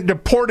immigrant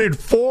deported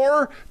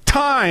 4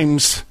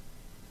 times.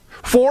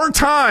 4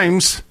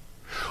 times.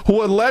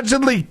 who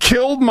allegedly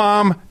killed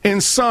mom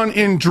and son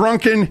in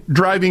drunken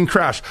driving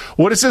crash.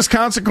 What is his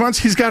consequence?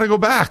 He's got to go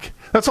back.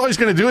 That's all he's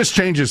going to do is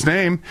change his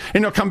name,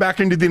 and he'll come back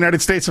into the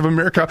United States of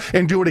America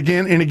and do it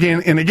again and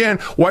again and again.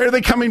 Why are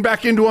they coming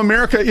back into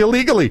America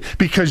illegally?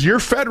 Because your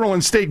federal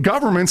and state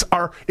governments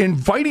are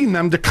inviting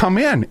them to come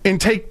in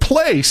and take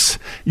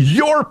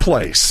your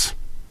place.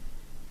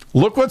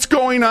 Look what's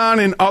going on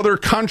in other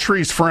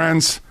countries,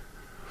 friends.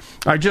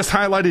 I just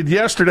highlighted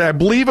yesterday, I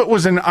believe it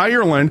was in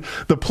Ireland,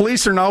 the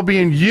police are now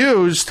being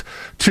used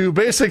to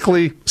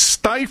basically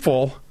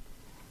stifle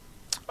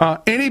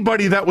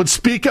anybody that would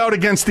speak out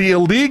against the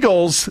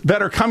illegals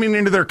that are coming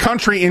into their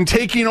country and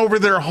taking over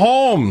their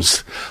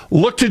homes.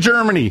 Look to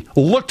Germany.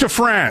 Look to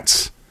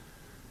France.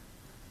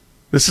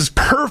 This is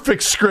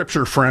perfect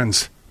scripture,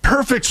 friends.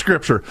 Perfect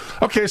scripture.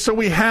 Okay, so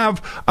we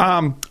have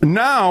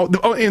now,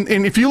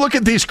 and if you look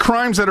at these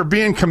crimes that are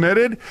being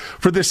committed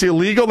for this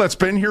illegal that's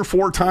been here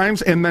 4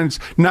 times and then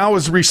now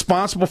is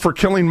responsible for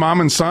killing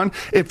mom and son,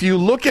 if you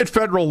look at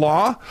federal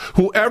law,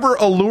 whoever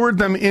allured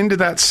them into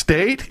that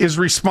state is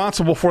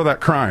responsible for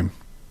that crime.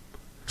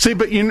 See,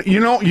 but you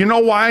know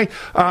why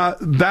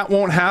that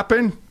won't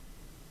happen?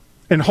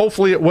 And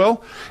hopefully it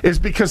will, is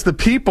because the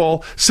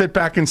people sit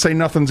back and say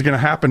nothing's going to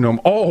happen to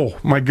them. Oh,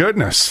 my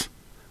goodness.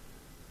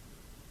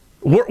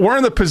 We're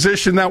in the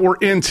position that we're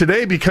in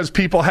today because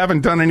people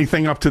haven't done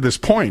anything up to this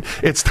point.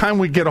 It's time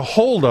we get a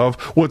hold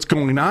of what's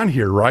going on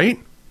here, right?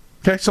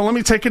 Okay, so let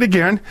me take it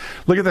again.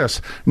 Look at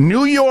this.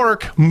 New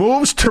York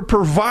moves to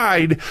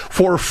provide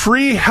for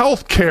free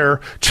health care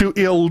to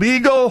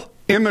illegal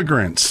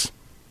immigrants.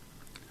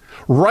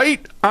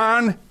 Right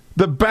on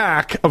the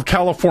back of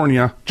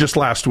California just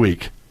last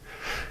week.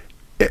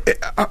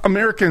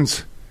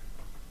 Americans,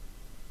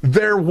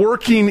 they're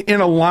working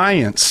in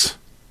alliance.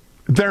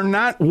 They're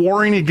not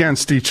warring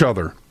against each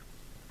other.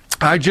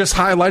 I just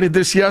highlighted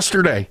this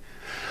yesterday.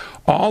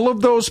 All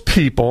of those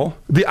people,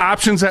 the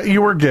options that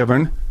you were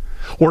given,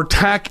 were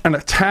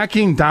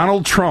attacking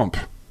Donald Trump.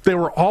 They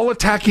were all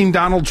attacking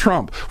Donald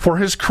Trump for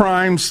his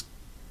crimes,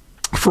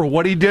 for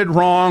what he did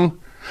wrong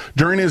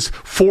during his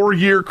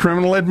 4-year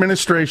criminal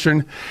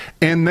administration.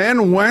 And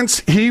then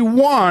once he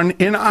won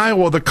in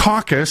Iowa, the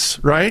caucus,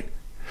 right?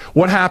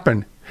 What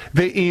happened?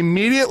 They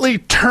immediately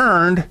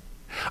turned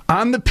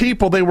on the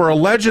people they were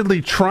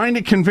allegedly trying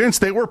to convince.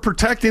 They were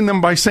protecting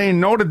them by saying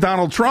no to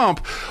Donald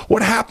Trump.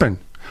 What happened?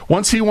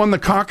 Once he won the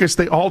caucus,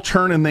 they all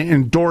turned and they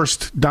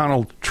endorsed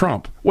Donald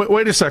Trump.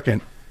 Wait a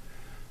second.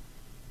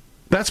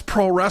 That's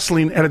pro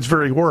wrestling at its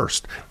very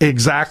worst.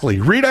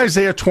 Exactly. Read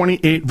Isaiah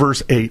 28,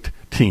 verse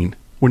 18,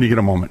 when you get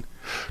a moment.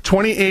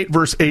 28,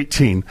 verse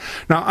 18.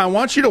 Now, I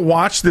want you to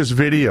watch this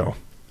video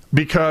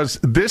because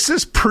this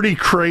is pretty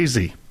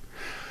crazy.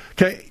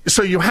 Okay,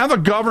 so you have a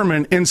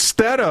government,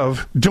 instead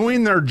of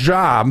doing their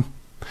job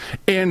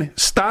and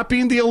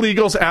stopping the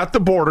illegals at the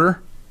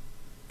border,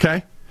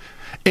 okay,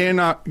 and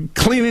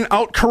cleaning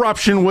out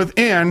corruption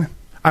within,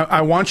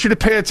 I want you to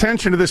pay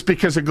attention to this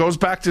because it goes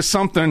back to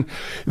something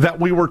that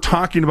we were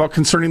talking about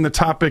concerning the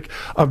topic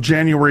of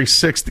January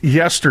 6th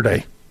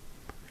yesterday.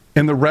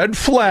 And the red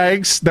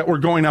flags that were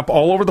going up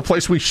all over the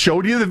place. We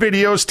showed you the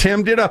videos.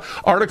 Tim did an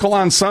article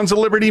on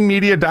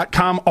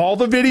sonsoflibertymedia.com. All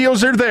the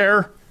videos are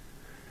there.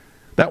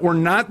 That were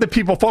not the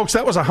people. Folks,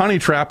 that was a honey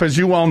trap, as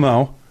you well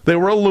know. They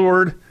were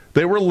allured,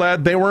 they were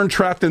led, they were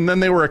entrapped, and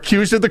then they were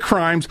accused of the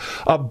crimes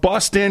of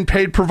bust-in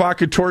paid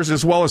provocateurs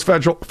as well as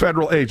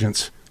federal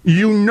agents.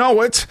 You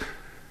know it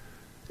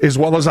as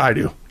well as I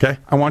do, okay?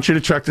 I want you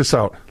to check this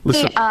out.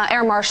 Listen.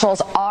 Air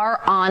marshals are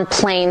on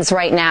planes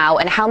right now,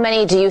 and how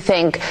many do you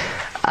think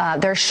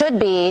there should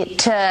be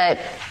to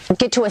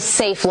get to a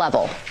safe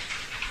level?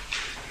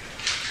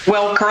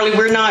 Well, Carly,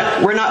 we're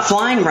not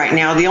flying right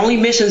now. The only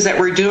missions that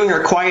we're doing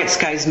are Quiet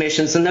Skies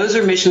missions, and those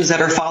are missions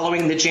that are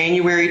following the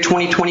January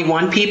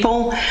 2021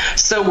 people.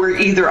 So we're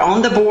either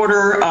on the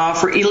border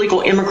for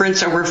illegal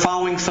immigrants or we're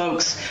following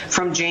folks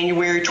from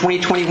January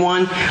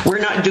 2021. We're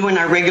not doing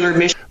our regular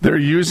mission. They're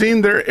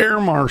using their air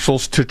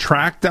marshals to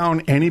track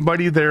down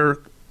anybody that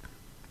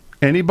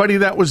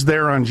was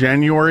there on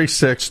January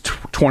 6th,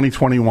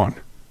 2021.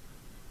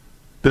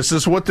 This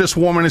is what this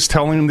woman is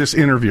telling this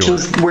interviewer.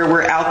 Where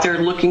we're out there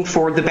looking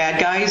for the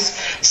bad guys.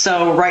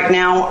 So right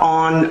now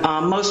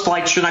on most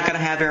flights, you're not going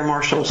to have air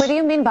marshals. What do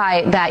you mean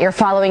by that? You're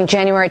following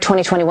January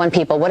 2021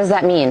 people. What does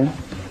that mean?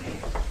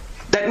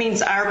 That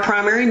means our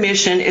primary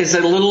mission is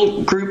a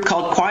little group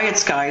called Quiet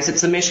Skies.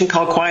 It's a mission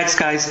called Quiet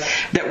Skies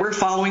that we're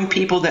following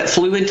people that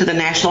flew into the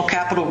National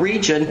Capital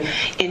Region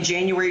in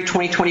January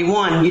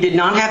 2021. You did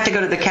not have to go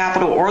to the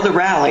Capitol or the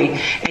rally,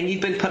 and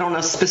you've been put on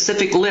a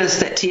specific list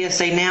that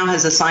TSA now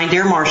has assigned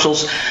air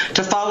marshals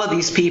to follow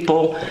these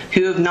people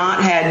who have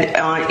not had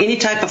any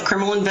type of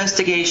criminal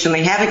investigation.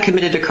 They haven't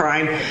committed a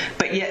crime,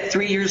 but yet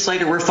 3 years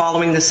later, we're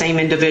following the same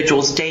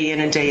individuals day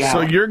in and day out. So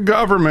your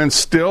government's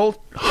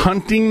still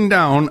hunting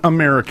down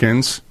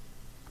Americans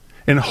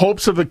in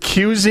hopes of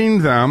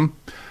accusing them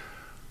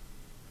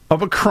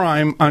of a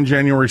crime on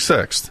January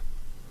 6th.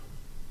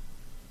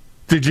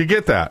 Did you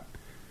get that?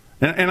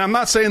 And I'm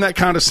not saying that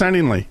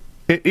condescendingly.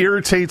 It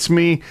irritates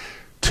me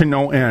to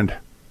no end.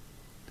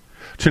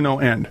 to no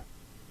end.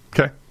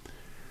 Okay?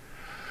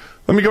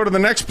 Let me go to the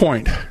next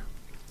point,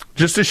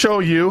 just to show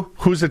you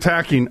who's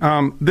attacking.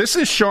 This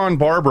is Sean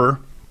Barber,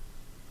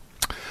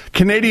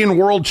 Canadian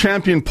world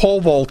champion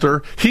pole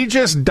vaulter. He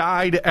just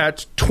died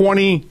at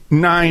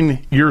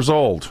 29 years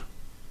old.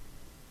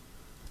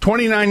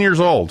 29 years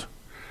old.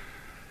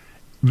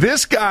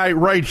 This guy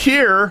right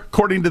here,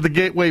 according to the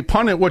Gateway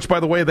Pundit, which, by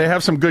the way, they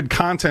have some good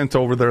content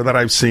over there that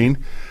I've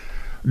seen,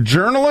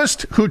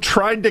 journalist who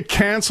tried to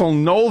cancel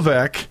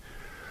Novak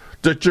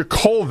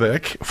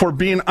Djokovic for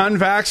being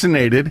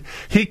unvaccinated,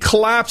 he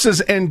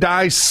collapses and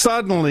dies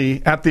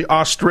suddenly at the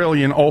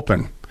Australian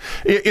Open.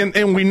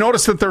 And we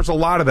notice that there's a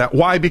lot of that.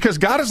 Why? Because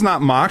God is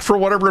not mocked. For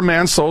whatever a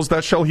man sows,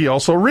 that shall he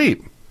also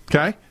reap.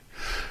 Okay?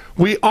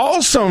 We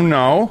also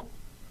know,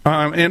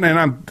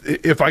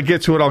 if I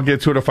get to it, I'll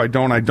get to it. If I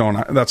don't, I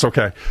don't. That's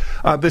okay.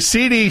 The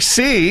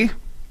CDC,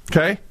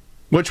 okay,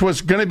 which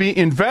was going to be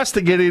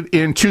investigated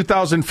in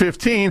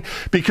 2015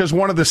 because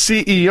one of the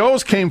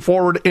CEOs came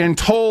forward and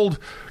told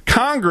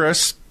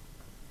Congress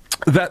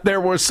that there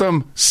was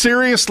some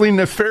seriously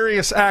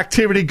nefarious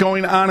activity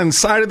going on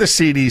inside of the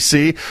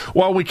CDC.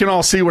 Well, we can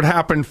all see what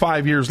happened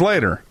 5 years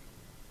later.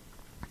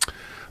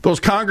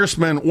 Those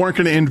congressmen weren't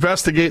going to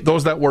investigate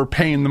those that were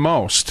paying the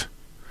most.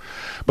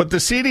 But the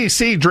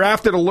CDC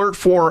drafted alert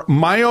for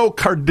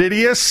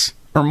myocarditis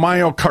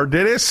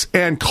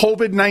and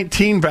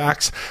COVID-19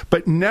 vax,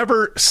 but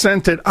never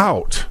sent it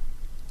out.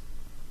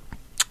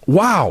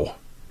 Wow.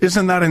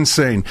 Isn't that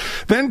insane?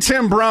 Then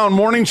Tim Brown,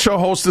 morning show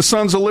host of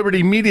Sons of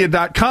Liberty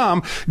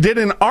Media.com, did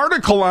an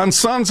article on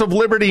Sons of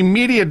Liberty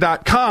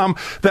Media.com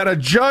that a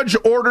judge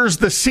orders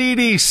the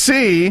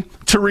CDC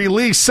to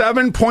release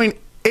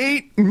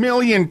 7.8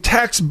 million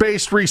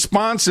text-based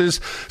responses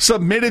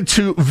submitted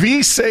to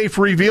VSafe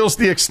reveals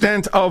the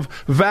extent of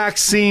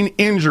vaccine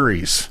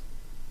injuries.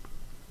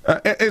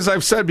 As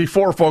I've said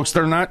before, folks,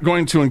 they're not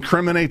going to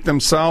incriminate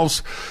themselves.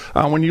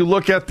 When you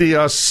look at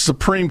the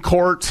Supreme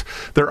Court,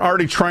 they're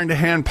already trying to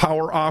hand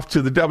power off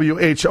to the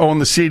WHO and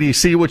the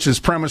CDC, which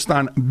is premised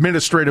on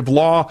administrative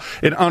law.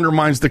 It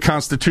undermines the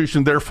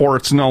Constitution, therefore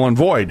it's null and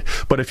void.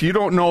 But if you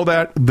don't know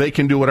that, they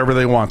can do whatever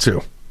they want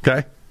to,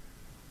 okay?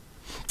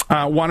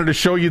 I wanted to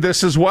show you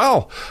this as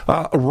well.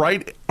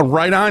 Right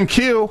on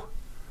cue.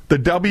 The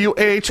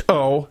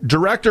WHO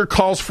director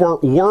calls for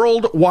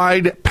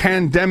worldwide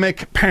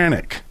pandemic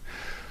panic.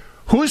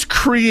 Who's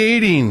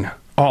creating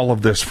all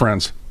of this,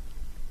 friends?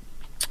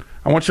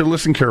 I want you to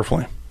listen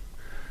carefully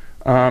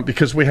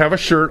because we have a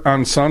shirt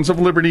on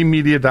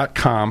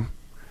sonsoflibertymedia.com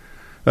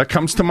that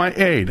comes to my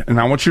aid. And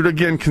I want you to,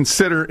 again,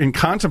 consider and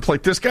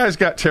contemplate. This guy's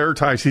got terror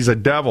ties. He's a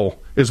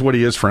devil, is what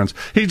he is, friends.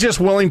 He's just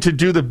willing to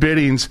do the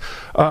biddings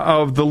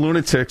of the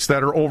lunatics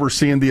that are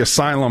overseeing the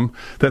asylum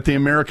that the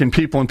American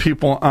people and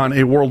people on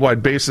a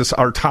worldwide basis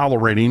are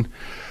tolerating.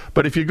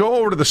 But if you go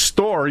over to the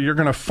store, you're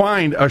going to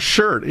find a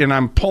shirt. And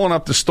I'm pulling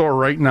up the store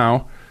right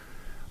now.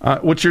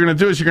 What you're going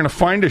to do is you're going to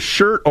find a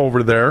shirt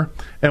over there.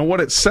 And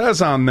what it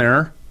says on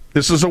there,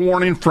 this is a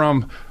warning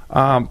from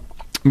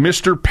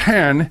Mr.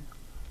 Penn,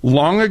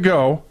 long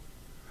ago.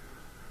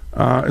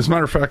 As a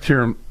matter of fact,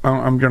 here,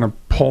 I'm going to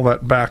pull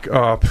that back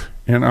up,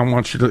 and I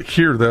want you to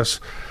hear this.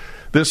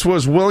 This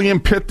was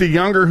William Pitt the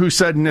Younger who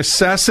said,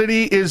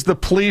 necessity is the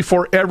plea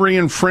for every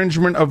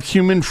infringement of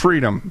human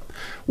freedom.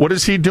 What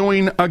is he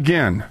doing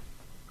again?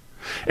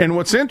 And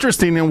what's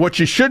interesting and what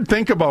you should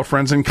think about,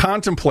 friends, and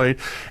contemplate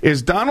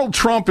is Donald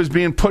Trump is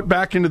being put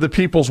back into the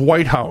people's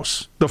White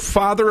House, the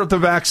father of the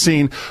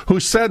vaccine, who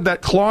said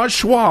that Klaus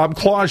Schwab,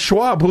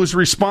 who's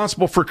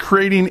responsible for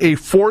creating a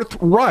Fourth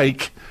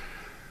Reich,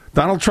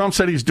 Donald Trump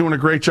said he's doing a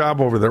great job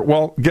over there.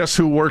 Well, guess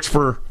who works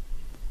for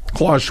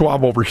Klaus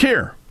Schwab over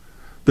here?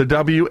 The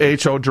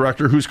WHO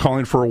director who's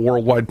calling for a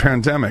worldwide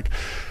pandemic.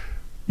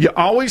 You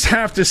always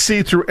have to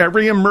see through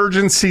every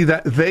emergency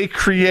that they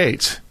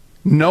create.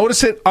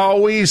 Notice it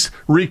always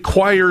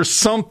requires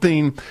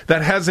something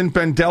that hasn't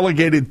been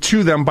delegated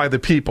to them by the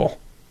people.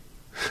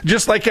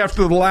 Just like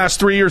after the last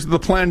 3 years of the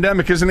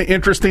pandemic, isn't it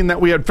interesting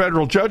that we had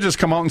federal judges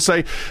come out and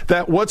say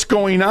that what's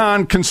going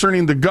on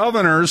concerning the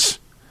governors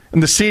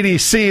and the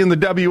CDC and the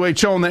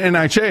WHO and the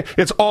NIH,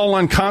 it's all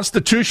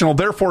unconstitutional,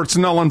 therefore it's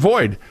null and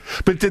void.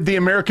 But did the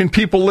American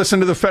people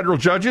listen to the federal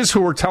judges who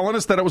were telling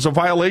us that it was a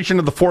violation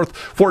of the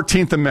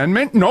 14th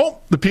Amendment? No,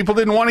 the people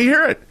didn't want to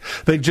hear it.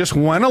 They just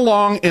went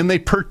along and they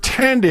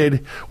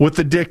pretended with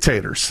the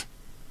dictators.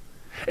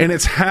 And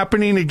it's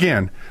happening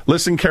again.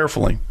 Listen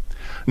carefully.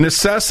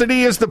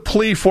 Necessity is the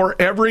plea for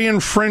every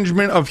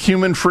infringement of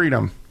human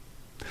freedom.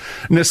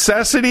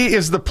 Necessity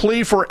is the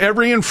plea for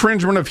every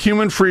infringement of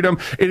human freedom.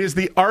 It is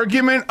the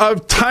argument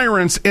of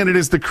tyrants, and it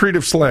is the creed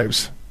of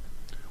slaves.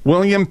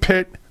 William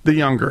Pitt the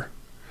Younger.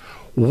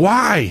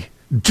 Why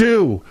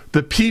do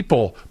the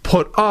people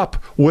put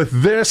up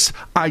with this?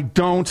 I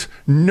don't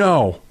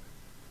know.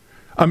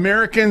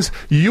 Americans,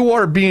 you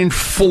are being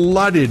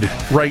flooded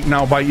right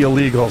now by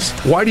illegals.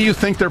 Why do you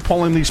think they're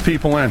pulling these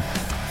people in?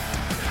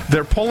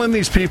 They're pulling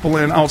these people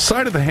in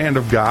outside of the hand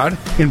of God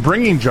in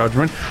bringing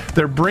judgment.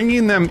 They're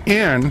bringing them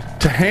in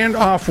to hand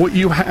off what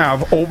you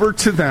have over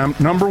to them,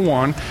 number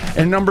one.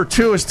 And number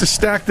two is to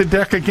stack the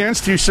deck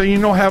against you so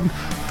you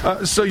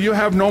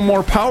have no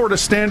more power to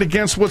stand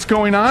against what's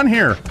going on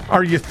here.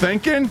 Are you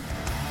thinking?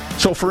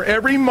 So for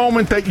every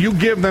moment that you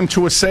give them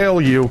to assail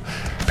you,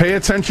 pay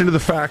attention to the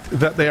fact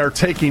that they are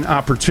taking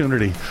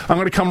opportunity. I'm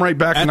going to come right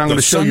back and I'm going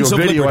to show you a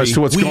video as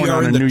to what's going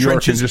on in New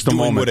York in just a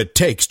moment. What it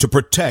takes to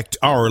protect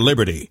our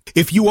liberty.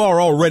 If you are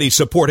already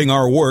supporting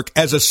our work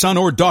as a son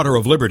or daughter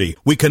of liberty,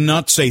 we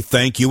cannot say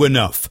thank you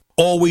enough.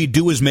 All we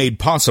do is made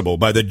possible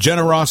by the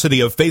generosity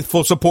of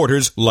faithful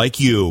supporters like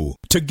you.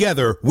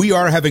 Together, we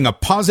are having a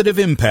positive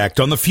impact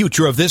on the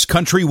future of this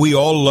country we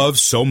all love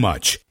so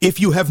much. If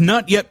you have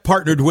not yet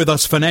partnered with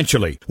us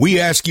financially, we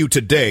ask you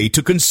today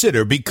to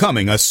consider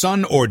becoming a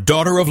son or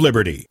daughter of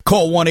liberty.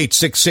 Call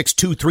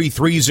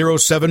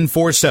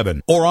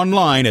 1-866-233-0747 or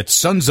online at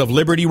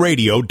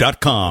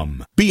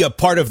sonsoflibertyradio.com. Be a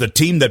part of the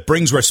team that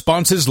brings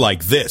responses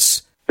like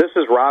this. This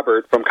is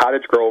Robert from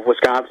Cottage Grove,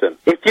 Wisconsin.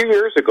 A few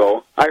years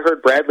ago, I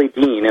heard Bradlee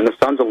Dean in the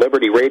Sons of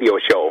Liberty radio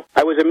show.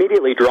 I was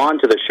immediately drawn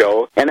to the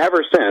show, and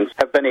ever since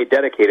have been a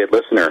dedicated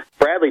listener.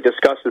 Bradlee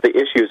discusses the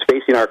issues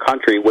facing our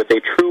country with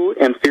a true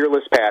and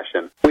fearless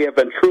passion. We have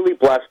been truly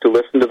blessed to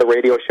listen to the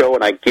radio show,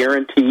 and I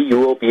guarantee you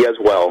will be as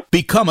well.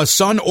 Become a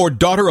son or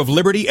daughter of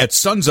liberty at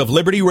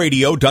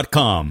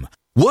sonsoflibertyradio.com.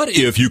 What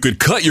if you could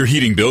cut your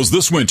heating bills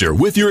this winter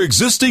with your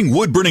existing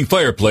wood-burning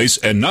fireplace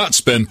and not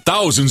spend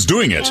thousands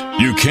doing it?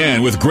 You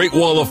can with Great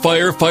Wall of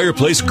Fire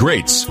fireplace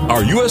grates.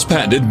 Our U.S.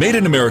 patented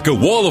made-in-America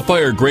Wall of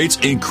Fire grates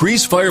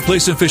increase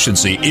fireplace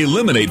efficiency,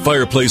 eliminate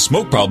fireplace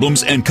smoke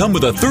problems, and come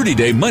with a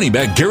 30-day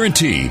money-back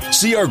guarantee.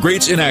 See our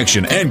grates in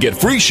action and get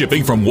free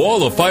shipping from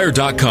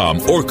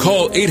walloffire.com or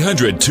call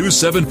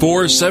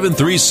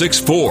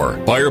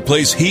 800-274-7364.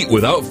 Fireplace heat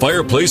without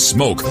fireplace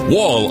smoke.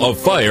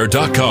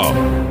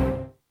 walloffire.com.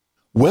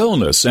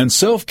 Wellness and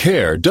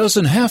self-care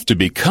doesn't have to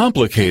be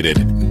complicated.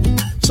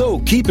 So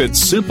keep it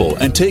simple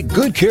and take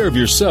good care of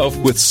yourself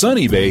with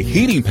Sunny Bay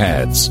heating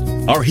pads.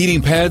 Our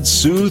heating pads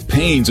soothe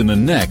pains in the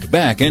neck,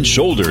 back, and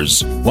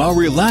shoulders while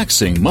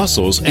relaxing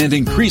muscles and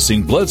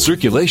increasing blood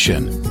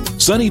circulation.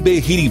 Sunny Bay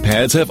heating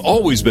pads have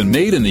always been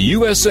made in the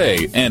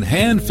USA and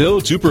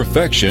hand-filled to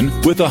perfection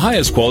with the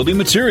highest quality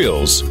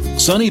materials.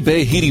 Sunny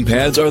Bay heating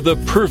pads are the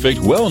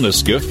perfect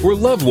wellness gift for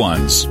loved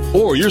ones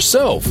or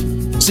yourself.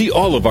 See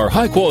all of our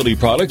high-quality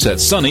products at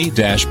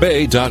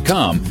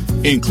sunny-bay.com,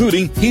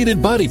 including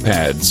heated body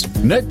pads,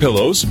 neck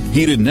pillows,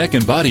 heated neck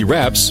and body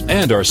wraps,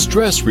 and our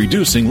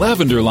stress-reducing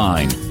lavender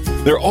line.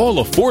 They're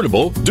all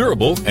affordable,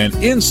 durable, and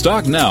in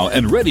stock now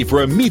and ready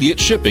for immediate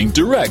shipping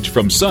direct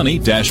from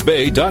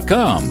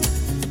sunny-bay.com.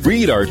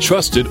 Read our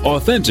trusted,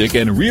 authentic,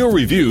 and real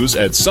reviews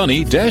at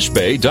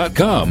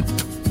sunny-bay.com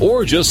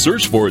or just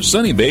search for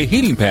Sunny Bay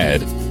Heating Pad.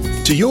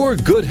 To your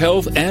good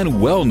health and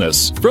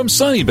wellness from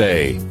Sunny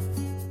Bay.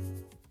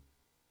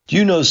 Do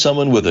you know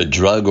someone with a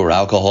drug or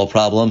alcohol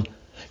problem?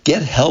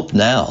 Get help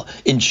now.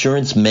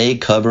 Insurance may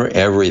cover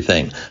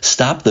everything.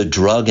 Stop the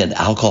drug and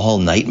alcohol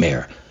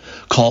nightmare.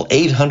 Call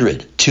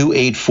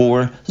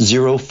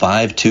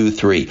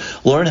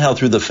 800-284-0523. Learn how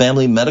through the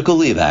Family Medical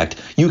Leave Act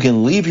you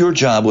can leave your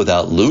job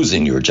without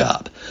losing your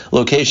job.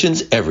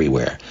 Locations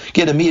everywhere.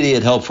 Get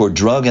immediate help for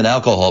drug and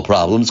alcohol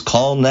problems.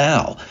 Call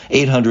now.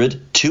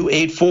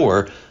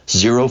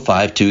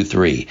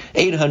 800-284-0523.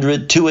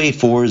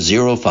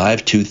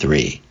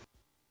 800-284-0523.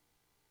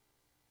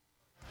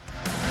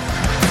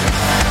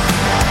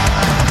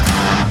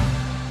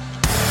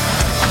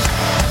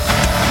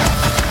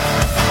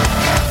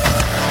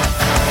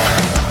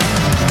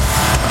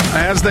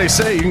 As they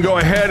say, you can go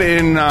ahead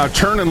and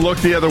turn and look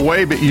the other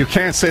way, but you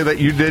can't say that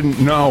you didn't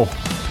know.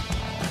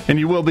 And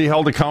you will be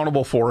held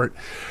accountable for it.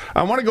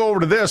 I want to go over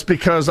to this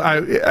because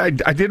I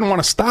didn't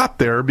want to stop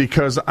there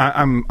because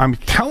I'm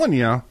telling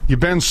you, you've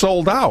been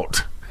sold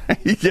out.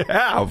 You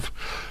have.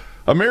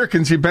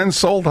 Americans, you've been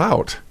sold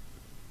out.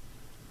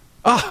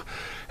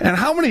 And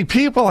how many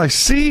people I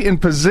see in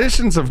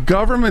positions of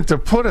government to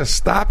put a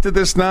stop to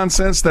this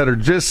nonsense that are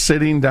just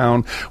sitting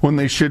down when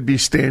they should be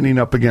standing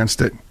up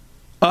against it.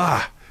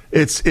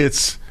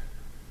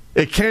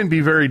 It can be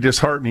very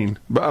disheartening.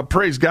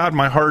 Praise God,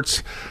 my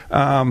heart's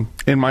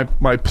and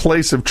my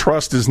place of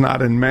trust is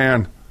not in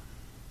man.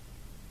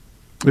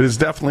 It is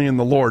definitely in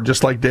the Lord,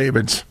 just like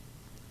David's.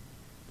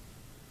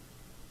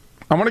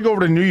 I want to go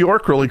over to New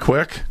York really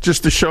quick,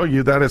 just to show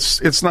you that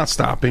it's not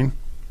stopping.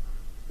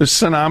 The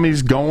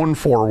tsunami's going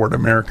forward,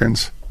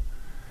 Americans,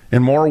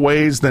 in more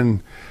ways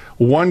than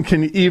one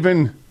can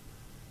even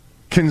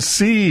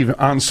conceive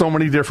on so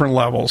many different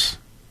levels.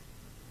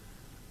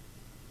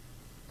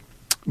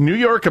 New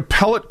York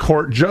appellate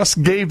court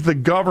just gave the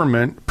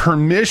government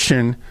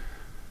permission,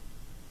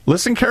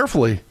 listen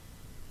carefully,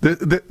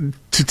 to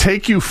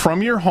take you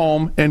from your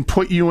home and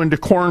put you into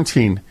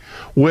quarantine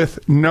with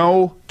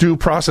no due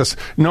process.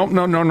 No.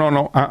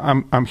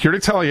 I'm here to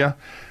tell you,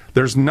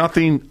 there's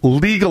nothing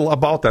legal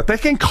about that. They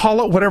can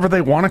call it whatever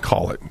they want to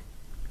call it.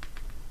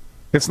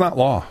 It's not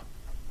law.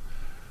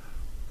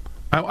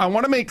 I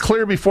want to make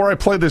clear before I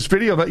play this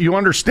video that you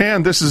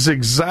understand this is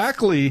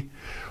exactly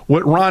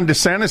what Ron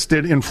DeSantis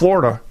did in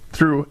Florida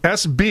through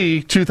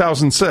SB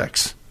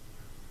 2006.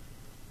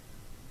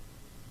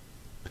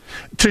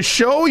 To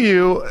show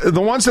you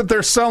the ones that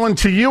they're selling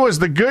to you as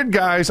the good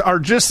guys are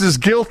just as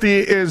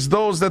guilty as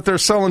those that they're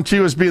selling to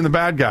you as being the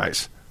bad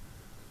guys.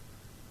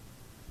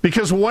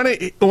 Because when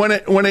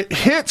it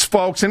hits,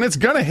 folks, and it's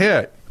going to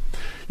hit,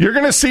 you're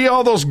going to see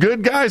all those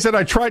good guys that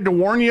I tried to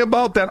warn you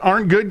about that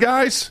aren't good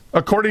guys,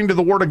 according to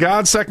the Word of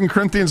God, 2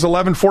 Corinthians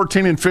 11,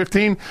 14, and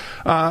 15,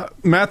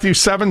 Matthew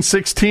 7,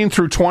 16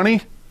 through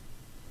 20.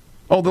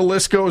 Oh, the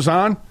list goes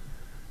on.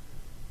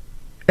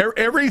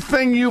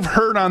 Everything you've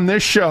heard on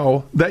this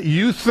show that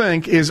you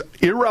think is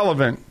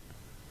irrelevant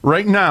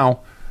right now,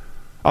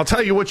 I'll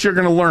tell you what you're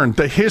going to learn.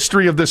 The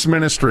history of this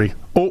ministry.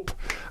 Oop,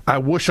 I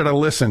wish I'd have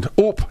listened.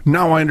 Oop,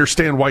 now I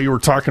understand why you were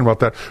talking about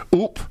that.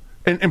 Oop.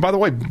 And by the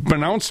way,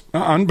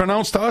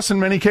 unbeknownst to us in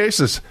many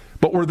cases,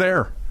 but we're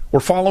there. We're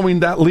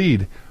following that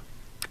lead.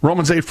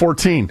 Romans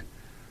 8:14.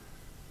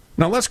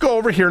 Now let's go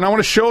over here, and I want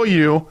to show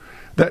you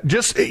that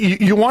just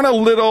you want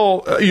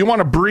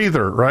a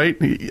breather, right?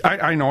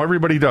 I know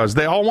everybody does.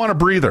 They all want a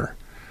breather.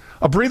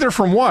 A breather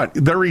from what?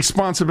 Their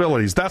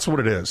responsibilities. That's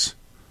what it is.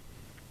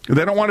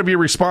 They don't want to be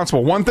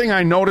responsible. One thing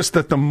I noticed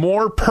that the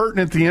more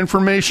pertinent the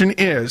information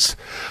is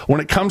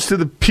when it comes to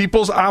the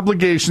people's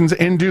obligations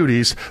and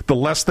duties, the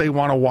less they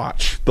want to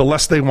watch, the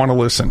less they want to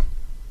listen.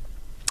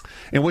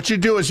 And what you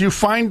do is you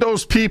find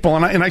those people,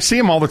 and I see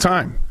them all the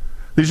time.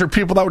 These are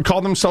people that would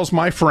call themselves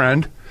my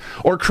friend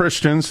or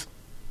Christians,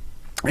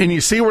 and you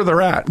see where they're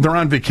at. They're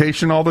on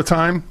vacation all the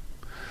time.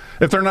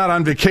 If they're not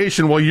on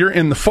vacation, well, you're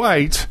in the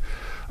fight.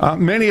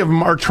 Many of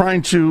them are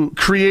trying to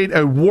create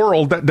a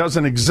world that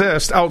doesn't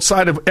exist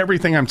outside of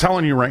everything I'm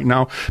telling you right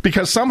now,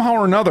 because somehow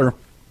or another,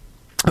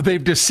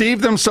 they've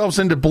deceived themselves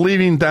into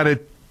believing that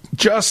it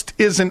just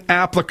isn't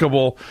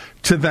applicable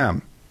to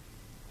them.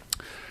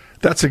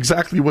 That's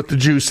exactly what the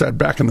Jews said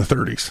back in the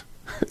 30s.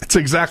 It's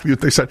exactly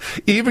what they said.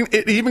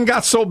 It even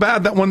got so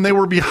bad that when they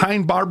were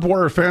behind barbed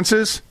wire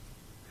fences,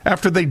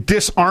 after they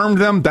disarmed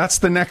them, that's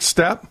the next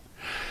step.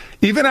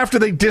 Even after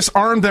they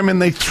disarmed them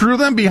and they threw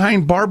them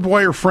behind barbed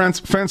wire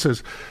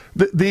fences,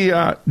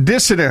 the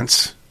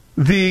dissidents,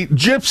 the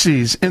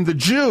gypsies, and the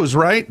Jews,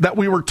 right, that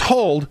we were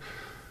told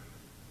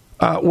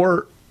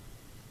were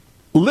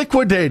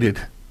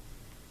liquidated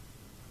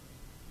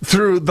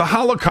through the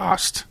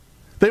Holocaust.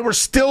 They were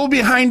still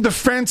behind the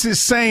fences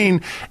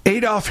saying,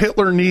 Adolf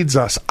Hitler needs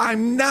us.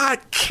 I'm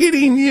not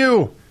kidding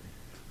you.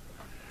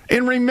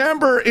 And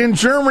remember, in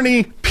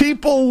Germany,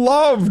 people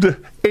loved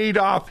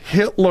Adolf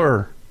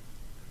Hitler.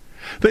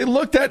 They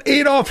looked at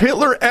Adolf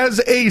Hitler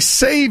as a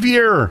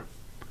savior.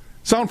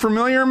 Sound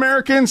familiar,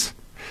 Americans?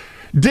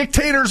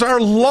 Dictators are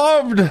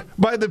loved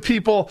by the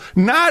people,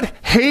 not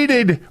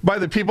hated by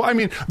the people. I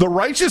mean, the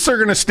righteous are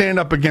going to stand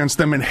up against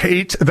them and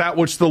hate that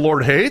which the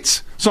Lord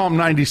hates. Psalm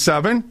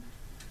 97.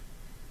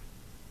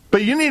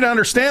 But you need to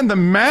understand the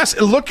mass.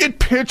 Look at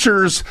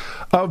pictures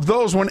of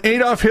those when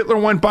Adolf Hitler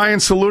went by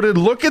and saluted.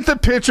 Look at the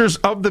pictures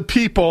of the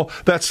people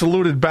that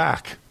saluted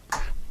back.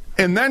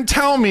 And then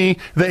tell me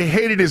they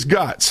hated his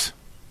guts.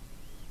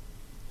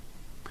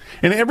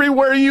 And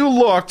everywhere you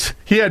looked,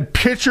 he had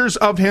pictures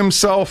of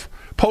himself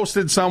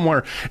posted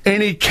somewhere.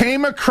 And he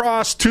came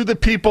across to the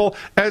people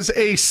as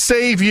a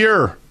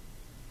savior.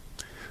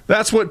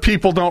 That's what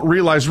people don't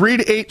realize.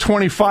 Read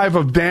 8:25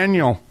 of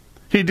Daniel.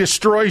 He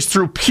destroys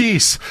through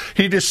peace.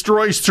 He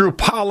destroys through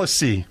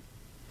policy.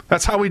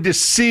 That's how he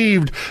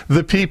deceived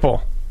the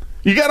people.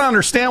 You got to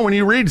understand when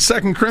you read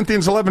 2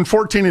 Corinthians 11,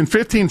 14, and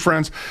 15,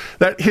 friends,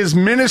 that his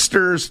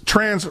ministers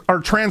are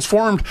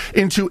transformed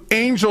into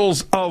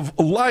angels of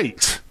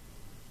light,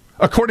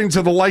 according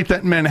to the light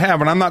that men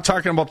have. And I'm not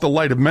talking about the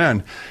light of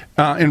men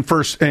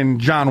in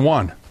John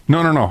 1.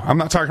 No. I'm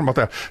not talking about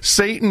that.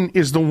 Satan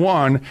is the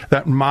one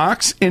that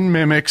mocks and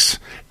mimics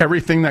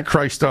everything that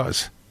Christ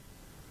does.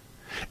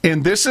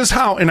 And this is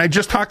how, and I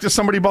just talked to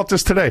somebody about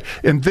this today,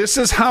 and this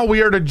is how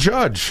we are to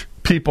judge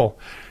people,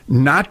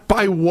 not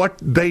by what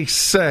they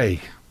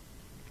say.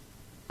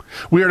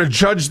 We are to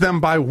judge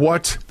them by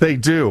what they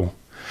do.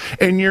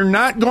 And you're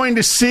not going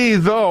to see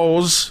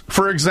those,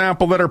 for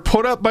example, that are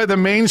put up by the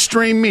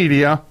mainstream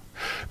media.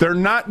 They're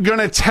not going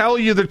to tell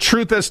you the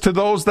truth as to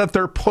those that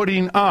they're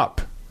putting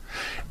up.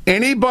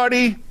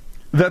 Anybody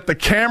that the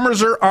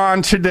cameras are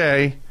on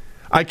today,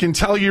 I can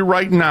tell you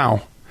right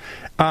now,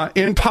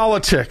 in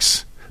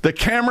politics, the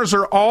cameras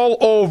are all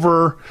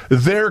over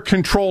their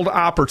controlled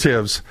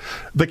operatives.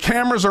 The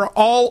cameras are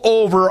all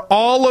over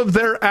all of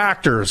their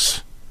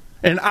actors.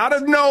 And out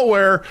of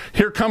nowhere,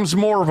 here comes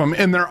more of them.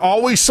 And they're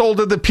always sold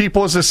to the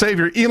people as a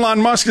savior.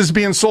 Elon Musk is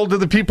being sold to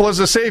the people as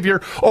a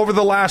savior over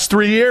the last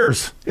 3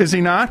 years. Is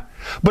he not?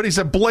 But he's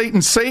a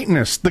blatant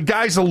Satanist. The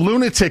guy's a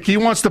lunatic. He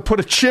wants to put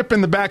a chip in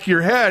the back of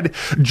your head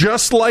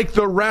just like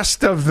the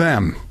rest of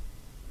them.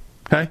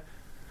 Okay?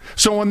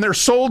 So when they're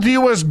sold to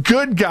you as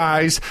good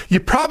guys, you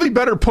probably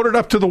better put it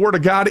up to the Word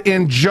of God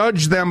and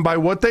judge them by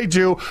what they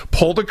do,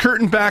 pull the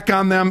curtain back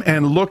on them,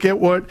 and look at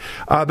what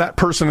that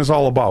person is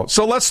all about.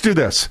 So let's do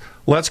this.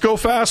 Let's go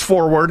fast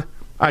forward.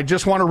 I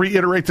just want to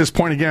reiterate this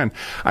point again.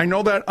 I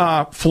know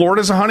that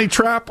Florida's a honey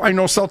trap. I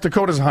know South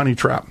Dakota's a honey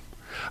trap.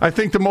 I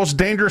think the most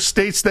dangerous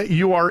states that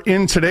you are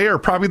in today are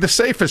probably the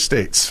safest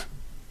states.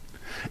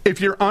 If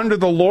you're under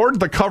the Lord,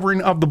 the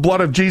covering of the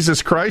blood of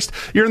Jesus Christ,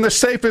 you're in the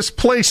safest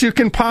place you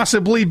can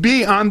possibly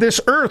be on this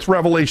earth,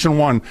 Revelation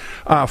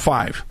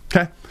 1:5.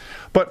 Okay?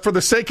 But for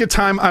the sake of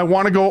time, I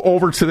want to go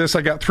over to this.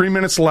 I got 3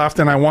 minutes left,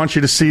 and I want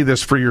you to see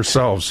this for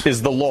yourselves.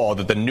 Is the law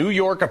that the New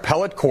York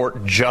Appellate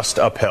Court just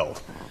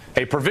upheld.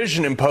 A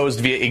provision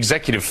imposed via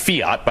executive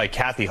fiat by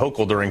Kathy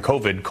Hochul during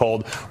COVID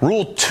called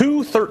Rule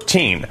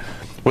 213,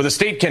 where the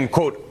state can,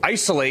 quote,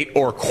 isolate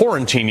or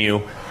quarantine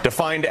you,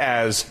 defined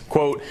as,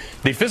 quote,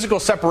 the physical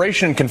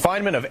separation and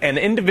confinement of an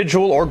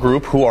individual or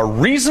group who are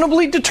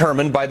reasonably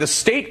determined by the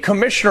state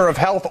commissioner of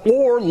health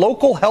or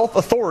local health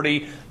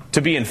authority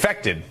to be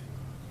infected.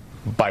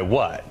 By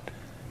what?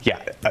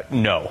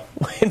 No.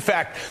 In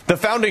fact, the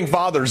Founding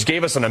Fathers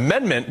gave us an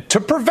amendment to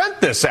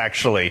prevent this,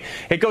 actually.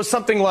 It goes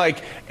something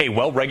like, a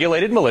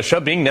well-regulated militia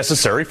being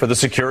necessary for the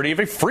security of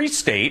a free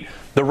state,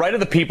 the right of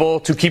the people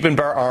to keep and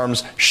bear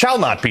arms shall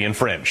not be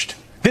infringed.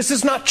 This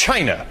is not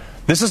China.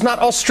 This is not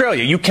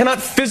Australia. You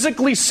cannot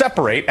physically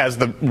separate, as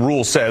the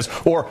rule says,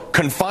 or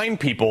confine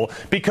people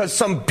because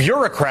some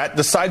bureaucrat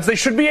decides they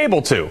should be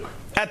able to.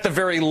 At the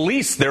very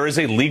least, there is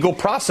a legal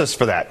process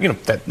for that. You know,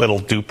 that little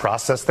due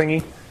process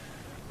thingy.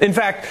 In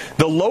fact,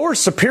 the lower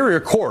superior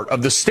court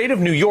of the state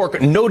of New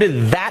York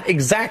noted that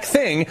exact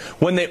thing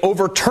when they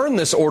overturned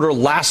this order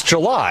last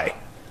July.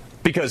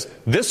 Because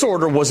this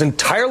order was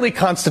entirely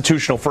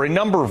constitutional for a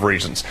number of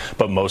reasons,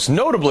 but most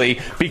notably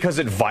because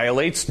it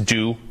violates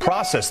due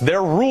process.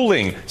 Their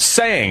ruling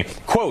saying,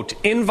 quote,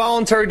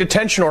 involuntary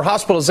detention or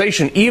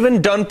hospitalization,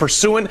 even done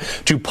pursuant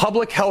to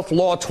Public Health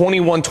Law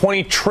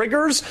 2120,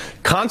 triggers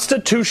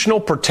constitutional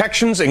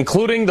protections,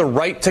 including the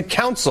right to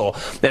counsel,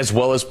 as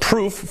well as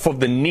proof of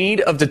the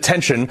need of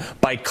detention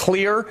by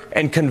clear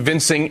and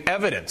convincing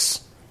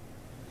evidence.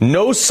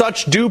 No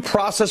such due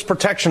process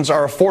protections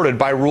are afforded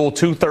by Rule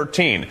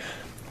 213.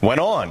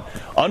 Went on.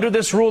 Under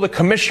this rule, the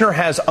commissioner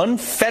has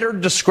unfettered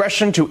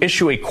discretion to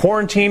issue a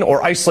quarantine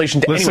or isolation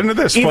to anyone. Listen to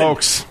this,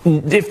 folks.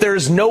 If there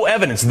is no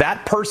evidence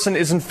that person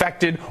is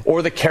infected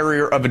or the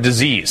carrier of a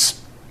disease.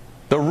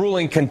 The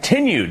ruling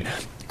continued,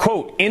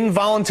 quote,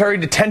 involuntary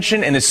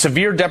detention and a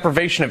severe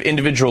deprivation of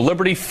individual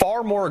liberty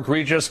far more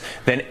egregious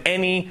than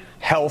any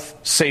health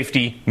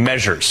safety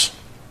measures.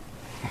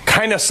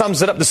 Kind of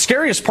sums it up. The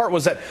scariest part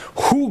was that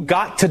who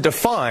got to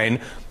define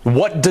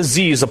what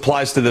disease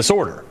applies to this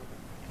order?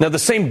 Now, the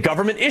same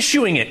government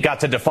issuing it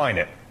got to define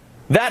it.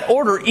 That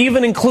order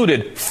even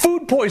included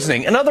food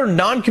poisoning and other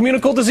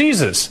non-communicable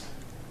diseases.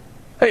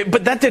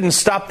 But that didn't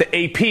stop the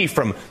AP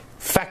from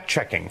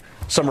fact-checking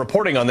some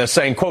reporting on this,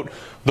 saying, quote,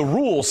 the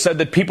rule said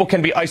that people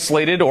can be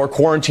isolated or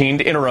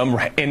quarantined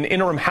in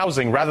interim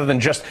housing rather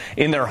than just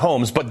in their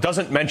homes, but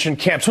doesn't mention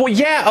camps. Well,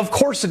 yeah, of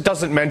course it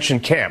doesn't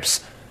mention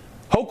camps.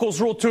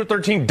 Hochul's Rule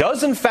 213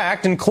 does, in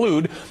fact,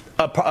 include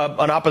a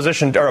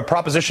proposition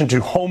to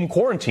home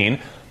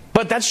quarantine,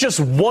 but that's just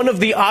one of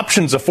the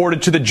options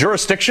afforded to the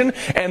jurisdiction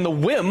and the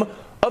whim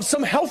of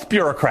some health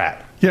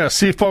bureaucrat. Yeah,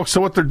 see, folks, so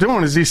what they're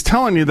doing is he's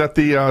telling you that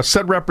the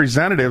said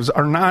representatives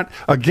are not,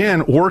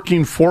 again,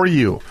 working for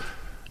you.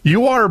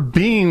 You are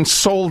being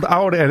sold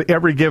out at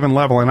every given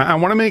level. And I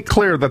want to make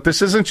clear that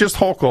this isn't just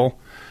Hochul.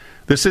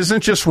 This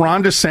isn't just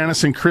Ron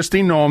DeSantis and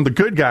Kristi Noem, the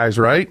good guys,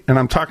 right? And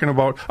I'm talking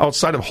about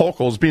outside of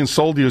Hochul's being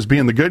sold to you as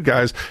being the good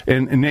guys,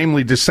 and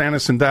namely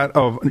DeSantis and that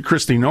of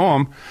Kristi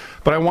Noem.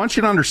 But I want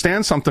you to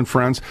understand something,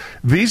 friends.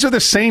 These are the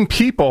same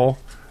people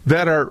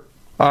that are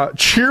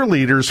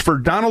cheerleaders for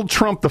Donald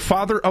Trump, the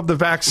father of the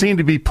vaccine,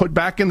 to be put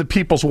back in the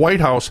people's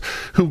White House,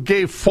 who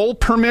gave full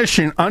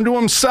permission unto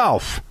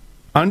himself,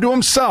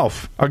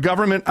 a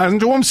government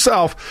unto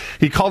himself.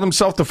 He called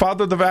himself the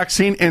father of the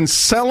vaccine, and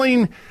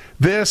selling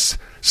this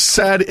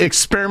said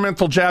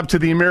experimental jab to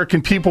the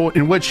American people,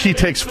 in which he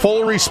takes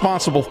full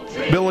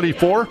responsibility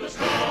for.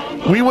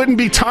 We wouldn't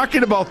be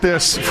talking about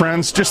this,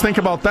 friends. Just think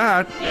about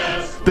that.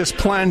 This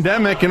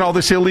pandemic and all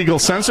this illegal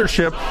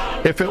censorship,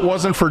 if it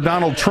wasn't for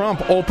Donald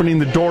Trump opening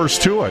the doors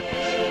to it.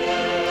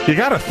 You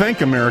got to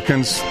think,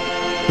 Americans.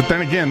 But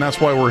then again,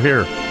 that's why we're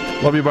here.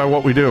 Love you by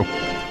what we do.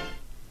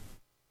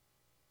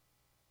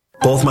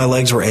 Both my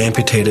legs were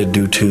amputated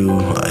due to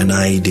an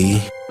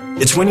IED.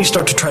 It's when you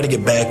start to try to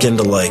get back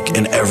into like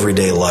an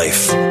everyday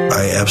life.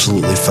 I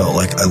absolutely felt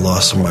like I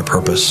lost some of my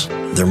purpose.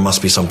 There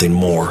must be something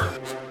more.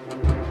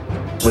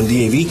 When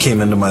DAV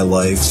came into my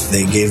life,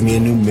 they gave me a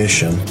new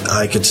mission.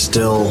 I could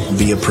still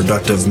be a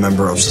productive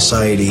member of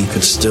society,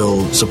 could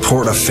still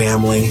support a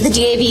family. The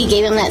DAV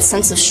gave him that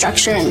sense of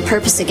structure and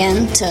purpose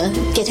again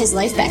to get his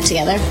life back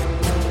together.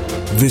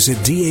 Visit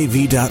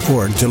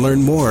DAV.org to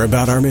learn more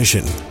about our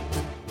mission.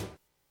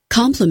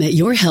 Complement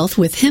your health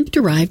with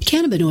hemp-derived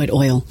cannabinoid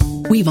oil.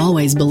 We've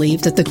always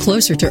believed that the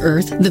closer to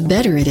Earth, the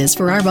better it is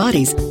for our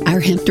bodies. Our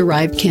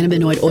hemp-derived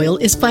cannabinoid oil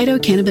is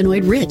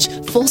phytocannabinoid rich,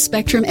 full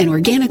spectrum, and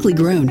organically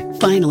grown.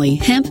 Finally,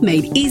 hemp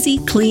made easy,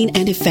 clean,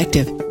 and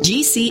effective.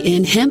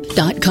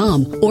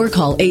 GCNhemp.com or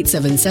call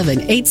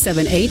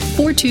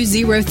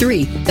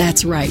 877-878-4203.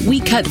 That's right, we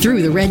cut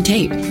through the red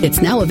tape.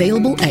 It's now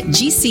available at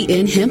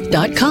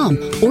GCNhemp.com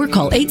or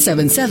call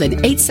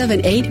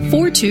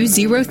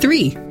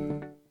 877-878-4203.